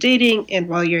while you're dating and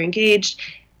while you're engaged,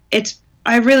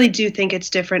 I really do think it's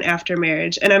different after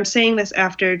marriage. And I'm saying this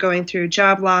after going through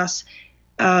job loss,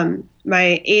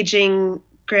 my aging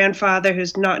grandfather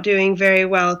who's not doing very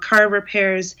well, car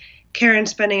repairs, Karen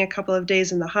spending a couple of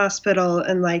days in the hospital,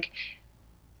 and like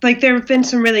there have been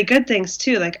some really good things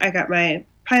too. Like I got my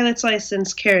pilot's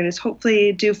license. Karen is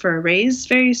hopefully due for a raise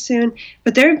very soon.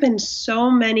 But there have been so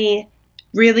many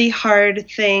really hard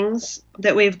things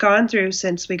that we've gone through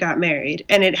since we got married,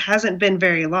 and it hasn't been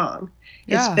very long.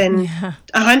 Yeah. It's been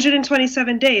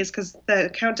 127 days, because the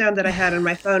countdown that I had on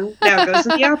my phone now goes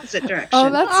in the opposite direction. Oh,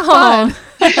 that's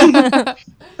fun.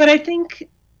 But I think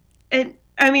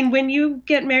when you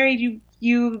get married,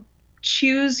 you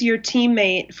choose your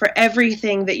teammate for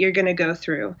everything that you're going to go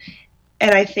through.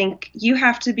 And I think you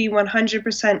have to be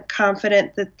 100%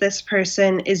 confident that this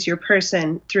person is your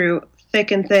person through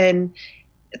thick and thin,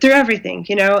 through everything,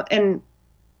 and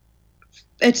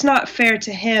it's not fair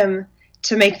to him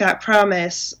to make that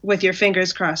promise with your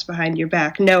fingers crossed behind your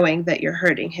back, knowing that you're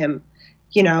hurting him,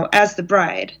 as the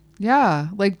bride. Yeah.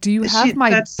 Like, do you have my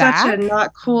That's back? such a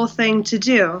not cool thing to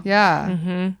do. Yeah.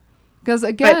 Mm-hmm. Because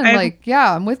again, I'm- like,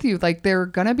 yeah, I'm with you. Like, there are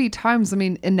going to be times, I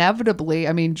mean, inevitably,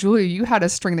 I mean, Julia, you had a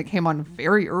string that came on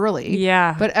very early.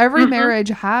 Yeah. But every marriage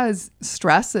has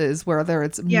stresses, whether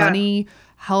it's Yeah. money,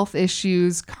 health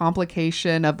issues,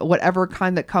 complication of whatever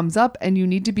kind that comes up. And you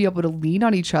need to be able to lean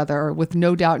on each other with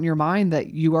no doubt in your mind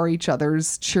that you are each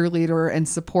other's cheerleader and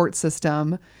support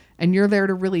system. And you're there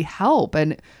to really help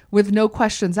and with no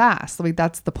questions asked. Like,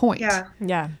 that's the point. Yeah.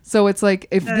 Yeah. So it's like,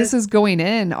 if this is going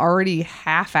in already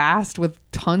half-assed with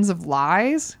tons of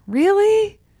lies,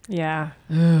 really? Yeah.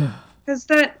 Because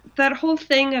that whole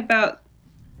thing about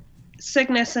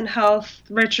sickness and health,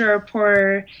 richer or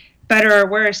poorer, better or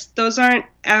worse, those aren't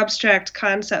abstract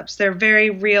concepts. They're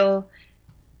very real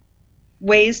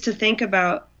ways to think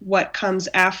about what comes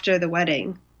after the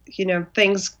wedding. You know,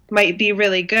 things might be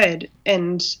really good,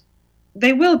 and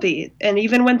they will be. And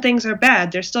even when things are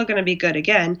bad, they're still going to be good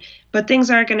again. But things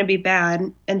are going to be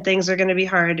bad, and things are going to be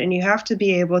hard, and you have to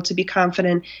be able to be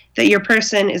confident that your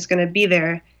person is going to be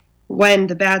there when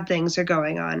the bad things are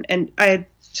going on. And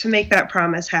to make that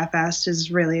promise half-assed is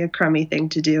really a crummy thing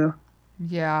to do.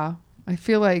 Yeah. I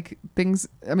feel like things,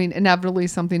 I mean, inevitably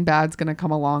something bad's going to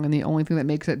come along, and the only thing that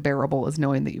makes it bearable is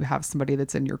knowing that you have somebody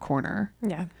that's in your corner.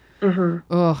 Yeah.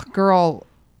 Ugh, girl.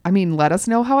 I mean, let us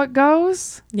know how it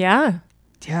goes. Yeah.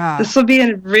 Yeah. This will be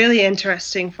a really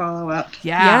interesting follow-up.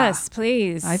 Yeah. Yes,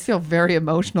 please. I feel very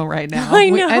emotional right now.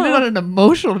 I We know. ended on an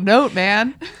emotional note,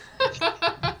 man.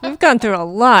 We've gone through a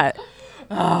lot.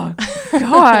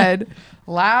 God.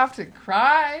 Laughed and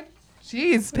cried.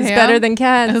 Jeez, Pam. It's better than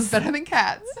cats. It was better than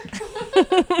cats.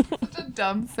 Such a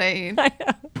dumb saying.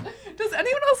 Does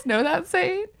anyone else know that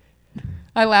saying?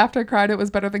 I laughed, I cried, it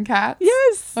was better than cats?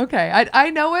 Yes. Okay,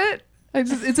 I know it.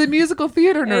 It's a musical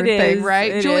theater nerd It thing, is,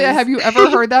 right? it Julia, is. have you ever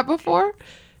heard that before?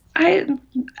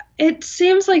 It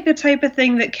seems like the type of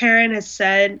thing that Karen has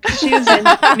said. She was in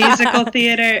musical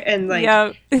theater, and like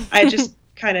Yep. I just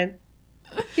kind of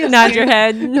Nod your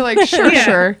head. You're like, sure, Yeah.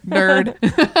 sure, nerd.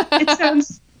 It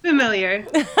sounds familiar.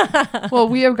 Well,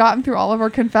 we have gotten through all of our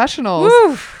confessionals.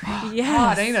 Woo. God,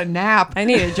 Yes. I need a nap. I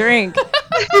need a drink.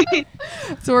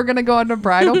 So we're going to go on to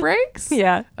bridal breaks?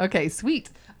 Yeah. Okay, sweet.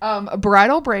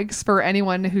 Bridal breaks, for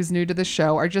anyone who's new to the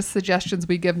show, are just suggestions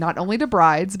we give not only to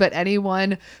brides, but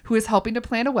anyone who is helping to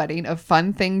plan a wedding, of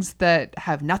fun things that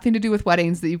have nothing to do with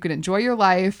weddings that you can enjoy your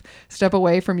life, step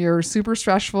away from your super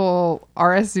stressful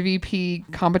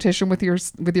RSVP competition with your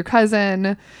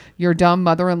cousin, your dumb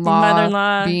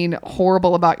mother-in-law being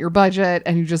horrible about your budget,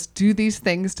 and you just do these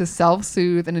things to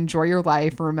self-soothe and enjoy your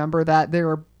life. And remember that there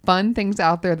are fun things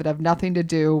out there that have nothing to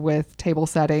do with table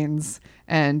settings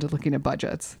and looking at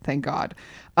budgets. Thank God.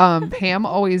 Pam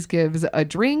always gives a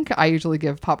drink. I usually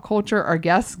give pop culture. Our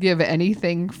guests give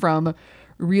anything from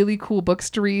really cool books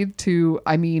to read to,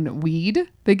 I mean, weed.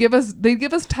 They give us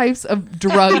types of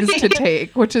drugs to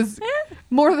take, which is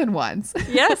more than once.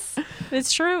 Yes,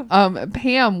 it's true.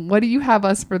 Pam, what do you have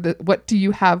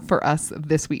for us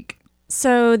this week?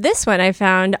 So this one I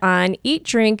found on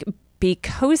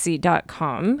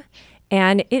eatdrinkbecozy.com,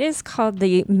 and it is called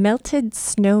the Melted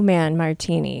Snowman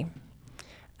Martini.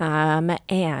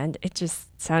 And it just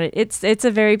sounded, it's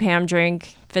a very Pam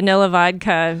drink. Vanilla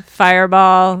vodka,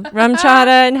 Fireball, rum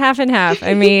chata, and half.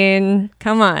 I mean,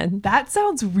 come on. That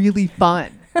sounds really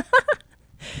fun.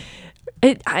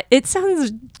 It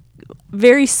sounds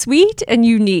very sweet and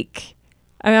unique.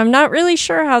 I mean, I'm not really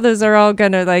sure how those are all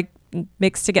gonna like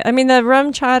mix together. I mean, the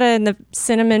rum chata and the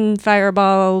cinnamon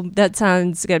Fireball, that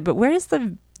sounds good. But where's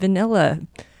the vanilla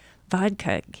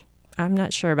vodka? I'm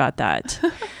not sure about that.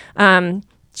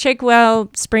 Shake well,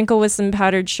 sprinkle with some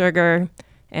powdered sugar,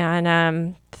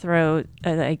 and throw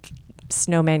a like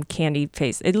snowman candy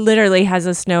face. It literally has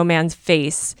a snowman's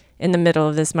face in the middle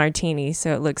of this martini,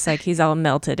 so it looks like he's all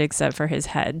melted except for his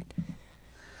head.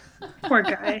 Poor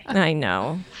guy. I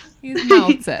know. He's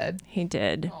melted. He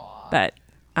did. But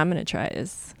I'm going to try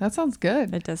this. That sounds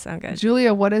good. It does sound good.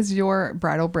 Julia, what is your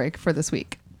bridal break for this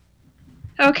week?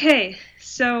 Okay,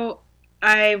 so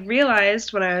I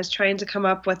realized when I was trying to come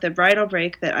up with a bridal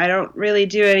break that I don't really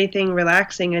do anything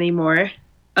relaxing anymore.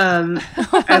 I'm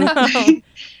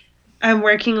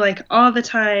working like all the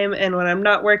time, and when I'm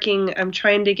not working, I'm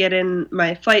trying to get in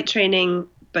my flight training,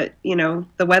 but you know,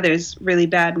 the weather's really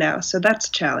bad now, so that's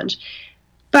a challenge.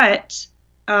 But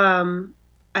I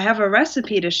have a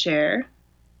recipe to share,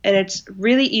 and it's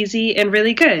really easy and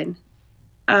really good.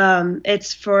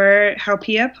 It's for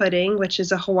haupia pudding, which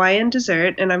is a Hawaiian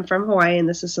dessert, and I'm from Hawaii, and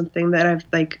this is something that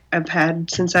I've had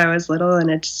since I was little,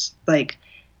 and it's like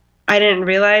I didn't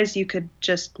realize you could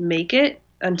just make it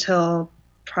until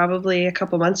probably a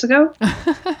couple months ago.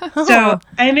 So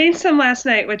I made some last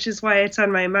night, which is why it's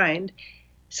on my mind.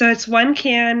 So it's 1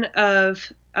 can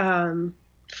of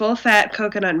full fat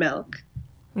coconut milk,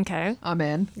 Okay. I'm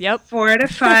in. Yep. 4 to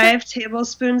 5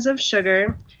 tablespoons of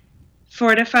sugar,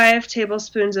 4 to 5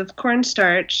 tablespoons of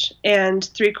cornstarch, and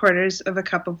 3/4 of a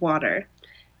cup of water.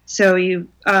 So you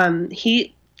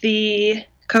heat the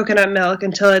coconut milk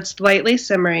until it's lightly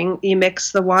simmering. You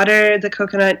mix the water, the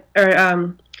coconut,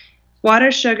 or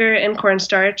water, sugar, and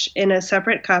cornstarch in a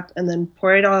separate cup, and then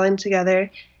pour it all in together.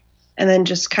 And then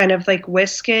just kind of like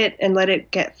whisk it and let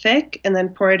it get thick, and then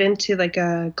pour it into like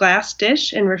a glass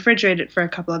dish and refrigerate it for a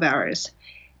couple of hours.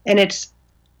 And it's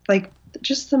like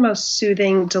just the most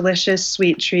soothing, delicious,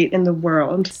 sweet treat in the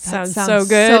world. Sounds That so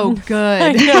good. So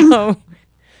I good. know.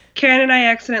 Karen and I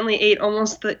accidentally ate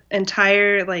almost the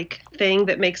entire like thing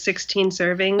that makes 16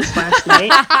 servings last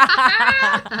night.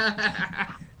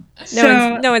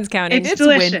 No one's counting. It's It's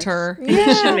delicious. winter.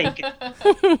 You should make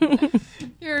it.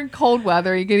 You're in cold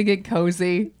weather. You're gonna get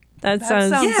cozy. That sounds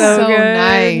sounds so so good.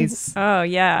 nice. Oh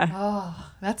yeah. Oh,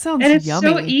 that sounds And it's yummy.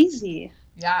 so easy.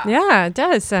 Yeah. Yeah, it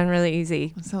does sound really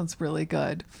easy. That sounds really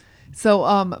good. So,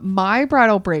 my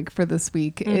bridal break for this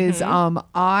week is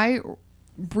I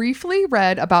briefly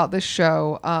read about this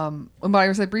show. And what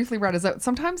I said briefly read is that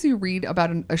sometimes you read about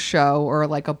a show or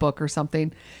like a book or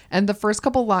something, and the first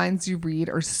couple lines you read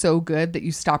are so good that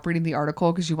you stop reading the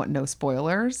article because you want no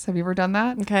spoilers. Have you ever done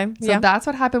that? Okay. So yeah. that's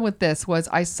what happened with this. Was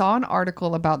I saw an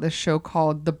article about this show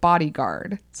called The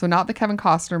Bodyguard. So not the Kevin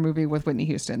Costner movie with Whitney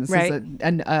Houston. This Right.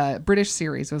 is a British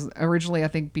series. It was originally, I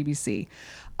think, BBC.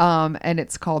 And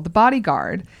it's called The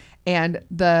Bodyguard. And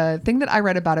the thing that I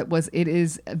read about it was it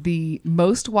is the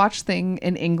most watched thing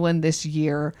in England this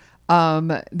year.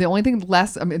 The only thing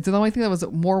the only thing that was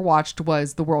more watched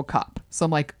was the World Cup. So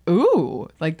I'm like, ooh,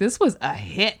 like this was a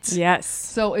hit. Yes.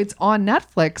 So it's on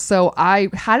Netflix. So I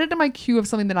had it in my queue of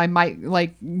something that I might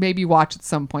like maybe watch at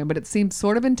some point, but it seemed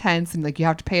sort of intense and like you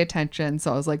have to pay attention.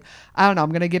 So I was like, I don't know, I'm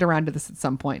going to get around to this at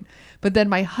some point. But then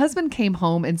my husband came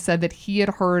home and said that he had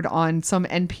heard on some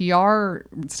NPR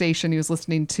station he was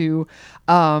listening to,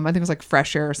 I think it was like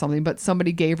Fresh Air or something, but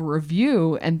somebody gave a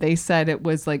review and they said it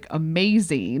was like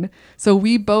amazing. So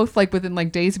we both like within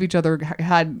like days of each other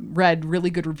had read really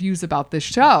good reviews about this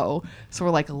show. So we're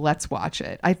like, let's watch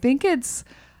it. I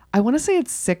want to say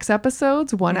it's 6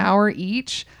 episodes, 1 hour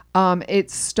each. It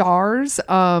stars,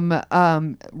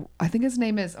 I think his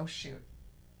name is,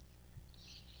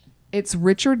 it's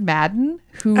Richard Madden,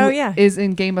 who is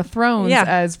in Game of Thrones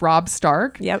as Robb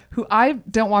Stark. Yep. Who I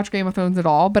don't watch Game of Thrones at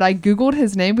all, but I Googled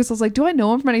his name because I was like, do I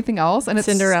know him from anything else? And it's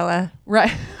Cinderella.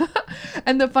 Right.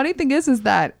 And the funny thing is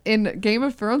that in Game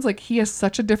of Thrones, like he has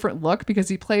such a different look because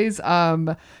he plays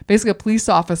basically a police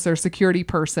officer, security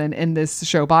person in this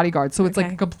show, Bodyguard. So it's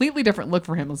like a completely different look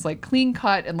for him. It's like clean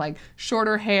cut and like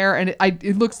shorter hair, and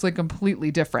it looks like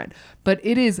completely different. But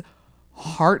it is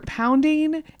heart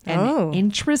pounding and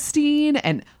interesting,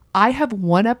 and I have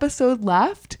 1 episode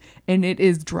left and it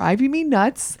is driving me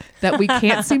nuts that we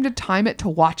can't seem to time it to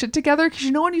watch it together, because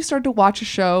you know when you start to watch a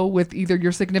show with either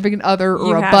your significant other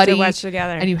or a buddy, watch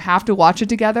together. and you have to watch it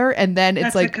together, and then it's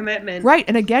That's like a commitment. right,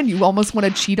 and again you almost want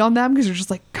to cheat on them because you're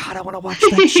just like, God, I want to watch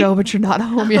that show, but you're not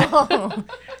home yet.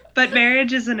 But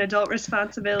marriage is an adult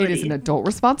responsibility. It is an adult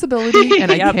responsibility,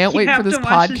 and I can't wait for have this to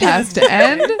watch it podcast to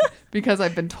end because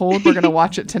I've been told we're going to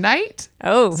watch it tonight.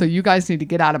 Oh, So you guys need to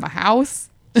get out of my house.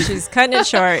 she's cutting it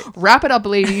short. Wrap it up,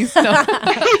 ladies. No.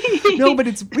 No, but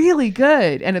it's really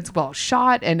good, and it's well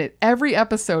shot, and every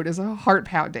episode is a heart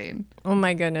pounding. Oh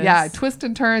my goodness. Yeah, twists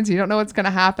and turns. You don't know what's going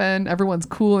to happen. Everyone's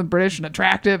cool and British and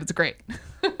attractive. It's great.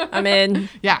 I'm in.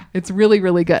 Yeah, it's really,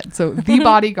 really good. So The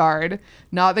Bodyguard,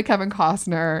 not the Kevin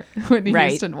Costner Whitney Right.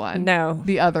 Houston one. No.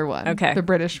 The other one. Okay. The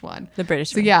British one. The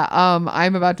British So one. yeah,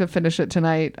 I'm about to finish it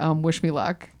tonight. Wish me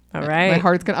luck. All right. My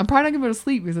heart's I'm probably not gonna go to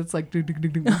sleep because it's like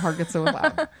my heart gets so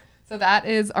loud. So that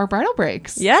is our bridal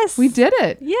breaks. Yes. We did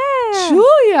it. Yeah.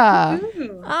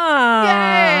 Julia.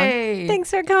 Aw. Yay. Thanks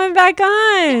for coming back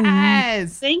on.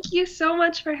 Yes. Thank you so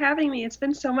much for having me. It's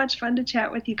been so much fun to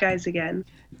chat with you guys again.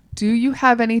 Do you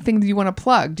have anything that you want to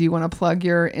plug? Do you want to plug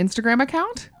your Instagram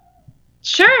account?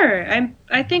 Sure.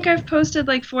 I think I've posted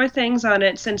like 4 things on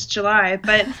it since July,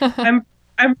 but I'm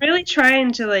really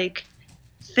trying to like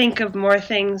think of more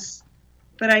things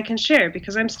that I can share,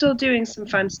 because I'm still doing some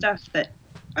fun stuff that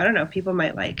I don't know, people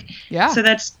might like. Yeah. So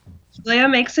that's Julia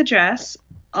Makes a Dress,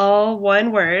 all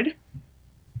one word.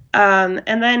 And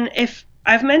then if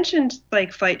I've mentioned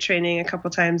like flight training a couple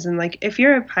times, and like if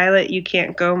you're a pilot, you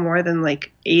can't go more than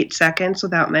like 8 seconds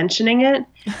without mentioning it.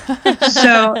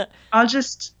 So I'll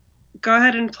just go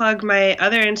ahead and plug my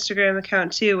other Instagram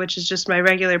account too, which is just my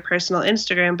regular personal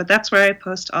Instagram, but that's where I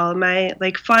post all of my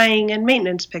like flying and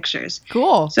maintenance pictures.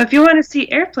 Cool. So if you want to see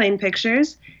airplane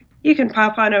pictures, you can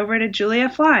pop on over to Julia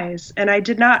Flies. And I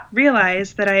did not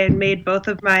realize that I had made both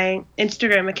of my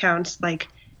Instagram accounts like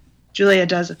Julia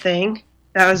Does a Thing.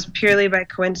 That was purely by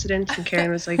coincidence. And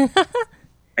Karen was like,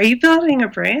 "Are you building a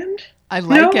brand?" I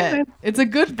like No, it. It's a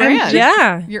good brand.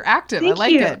 Yeah. You're active. Thank I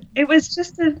like you. it. It was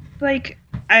just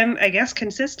I'm, I guess,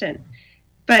 consistent.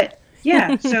 But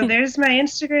yeah, so there's my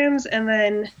Instagrams. And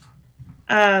then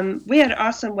we had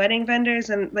awesome wedding vendors.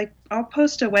 And like, I'll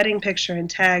post a wedding picture and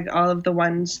tag all of the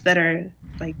ones that are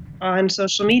like on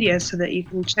social media so that you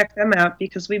can check them out,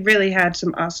 because we really had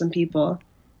some awesome people.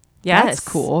 Yes. That's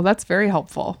cool. That's very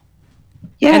helpful.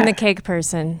 Yeah. And the cake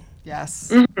person.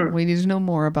 Yes. Mhm. We need to know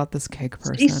more about this cake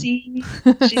person. Stacy.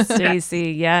 She's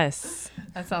Stacy, yes.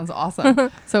 That sounds awesome.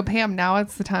 So, Pam, now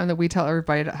it's the time that we tell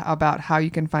everybody about how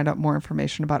you can find out more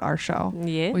information about our show.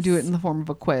 Yes. We do it in the form of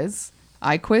a quiz.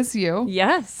 I quiz you.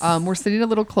 Yes. We're sitting a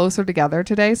little closer together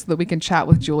today so that we can chat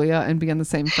with Julia and be in the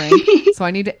same frame. So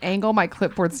I need to angle my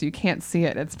clipboard so you can't see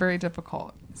it. It's very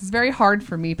difficult. This is very hard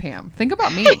for me, Pam. Think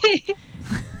about me.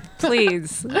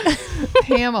 Please.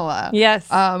 Pamela. Yes.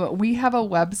 We have a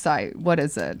website. What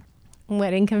is it?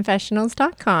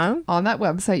 Weddingconfessionals.com. On that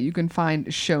website, you can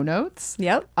find show notes.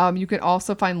 Yep. You can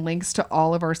also find links to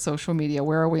all of our social media.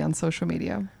 Where are we on social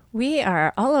media? We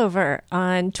are all over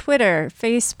on Twitter,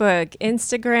 Facebook,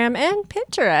 Instagram, and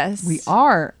Pinterest. We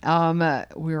are.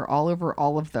 We're all over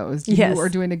all of those. Yes. You are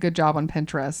doing a good job on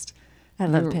Pinterest. I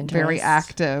love You're Pinterest. Very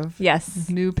active. Yes.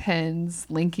 New pins,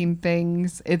 linking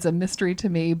things. It's a mystery to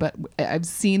me, but I've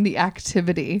seen the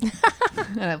activity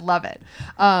and I love it.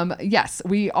 Yes,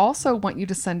 we also want you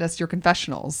to send us your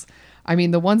confessionals. I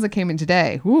mean, the ones that came in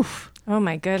today, oof. Oh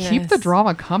my goodness. Keep the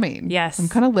drama coming. Yes. I'm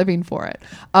kind of living for it.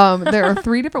 There are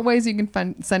 3 different ways you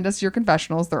can send us your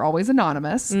confessionals. They're always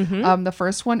anonymous. Mm-hmm. The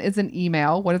first one is an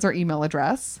email. What is our email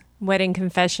address?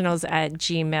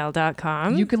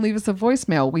 weddingconfessionals@gmail.com. You can leave us a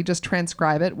voicemail. We just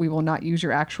transcribe it. We will not use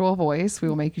your actual voice. We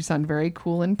will make you sound very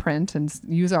cool in print and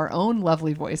use our own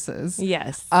lovely voices.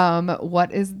 Yes.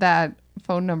 What is that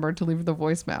phone number to leave the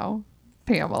voicemail,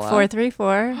 Pamela?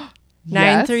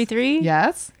 434-933.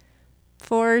 Yes.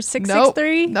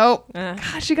 4663. Nope. Uh.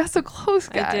 Gosh, you got so close,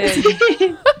 I guys.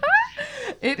 did.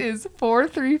 It is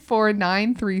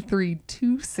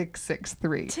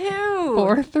 434-933-2663. 2.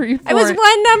 434. I was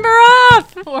one number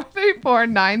off.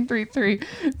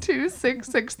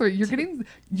 434-933-2663.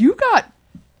 You got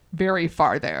very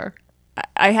far there.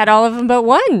 I had all of them but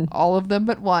one. All of them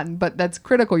but one. But that's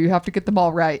critical. You have to get them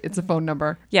all right. It's a phone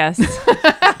number. Yes.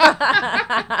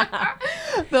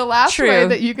 The last True. way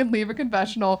that you can leave a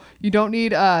confessional, you don't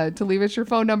need to leave us your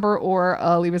phone number or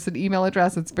leave us an email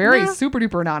address. It's very super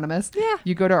duper anonymous. Yeah.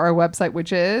 You go to our website,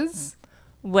 which is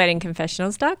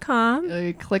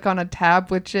weddingconfessionals.com. click on a tab,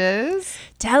 which is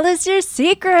Tell us your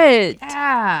secret.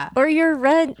 yeah. Or your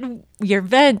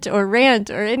vent or rant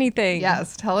or anything.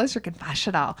 Yes, tell us your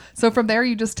confessional. So from there,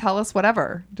 you just tell us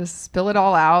whatever. Just spill it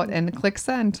all out and click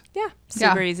send. Yeah.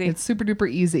 Super easy. It's super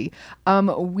duper easy.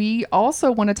 We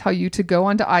also want to tell you to go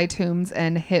onto iTunes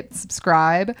and hit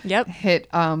subscribe. Yep. Hit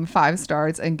 5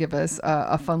 stars and give us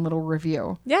a fun little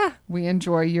review. Yeah. We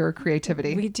enjoy your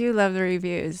creativity. We do love the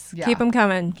reviews. Yeah. Keep them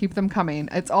coming. Keep them coming.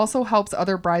 It also helps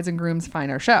other brides and grooms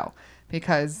find our show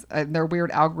because their weird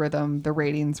algorithm, the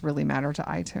ratings really matter to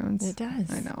iTunes. It does.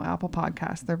 I know. Apple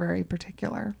Podcasts, they're very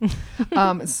particular.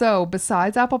 So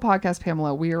besides Apple Podcasts,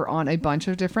 Pamela, we are on a bunch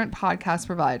of different podcast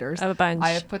providers. A bunch.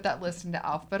 I have put that list into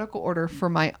alphabetical order for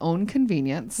my own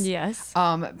convenience. Yes.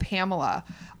 Pamela,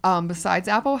 besides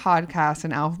Apple Podcasts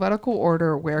in alphabetical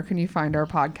order, where can you find our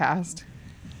podcast?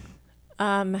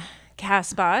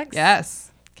 Castbox.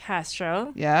 Yes.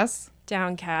 Castro. Yes.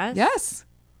 Downcast. Yes.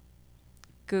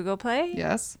 Google Play.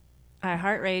 Yes.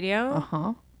 iHeartRadio.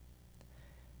 Uh-huh.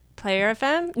 Player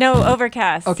FM. No,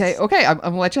 Overcast. Okay. I'm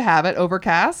going to let you have it.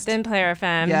 Overcast. Then Player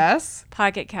FM. Yes.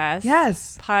 Pocket Cast.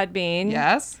 Yes. Podbean.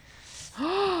 Yes.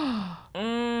 I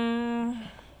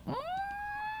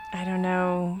don't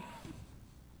know.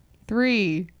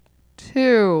 3,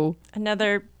 2,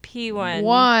 Another P1.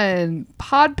 1.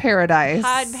 Pod Paradise.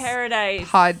 Pod Paradise.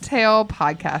 Podtail,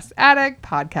 Podcast Addict,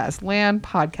 Podcast Land,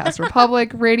 Podcast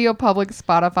Republic, Radio Public,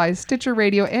 Spotify, Stitcher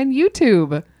Radio, and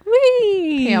YouTube.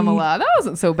 Whee! Pamela, that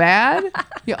wasn't so bad.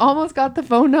 You almost got the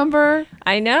phone number.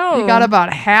 I know. You got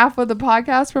about half of the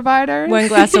podcast providers. one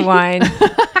glass of wine.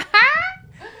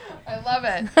 I love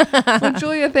it. Well,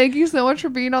 Julia, thank you so much for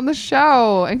being on the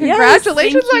show. And Yes,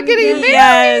 congratulations thank on getting you. married.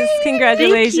 Yes,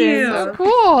 congratulations. Thank you. So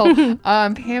cool.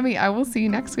 Pammy, I will see you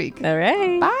next week. All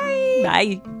right. Bye.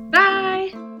 Bye.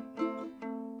 Bye!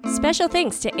 Special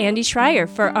thanks to Andy Schreier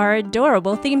for our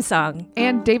adorable theme song,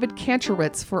 And David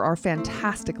Kantrowitz for our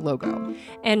fantastic logo.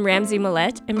 and Ramsey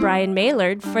Millette and Brian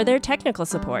Maylard for their technical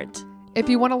support. If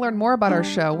you want to learn more about our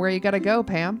show, where you got to go,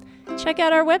 Pam? Check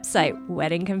out our website,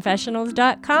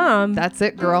 weddingconfessionals.com. That's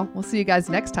it, girl. We'll see you guys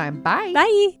next time. Bye.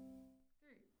 Bye.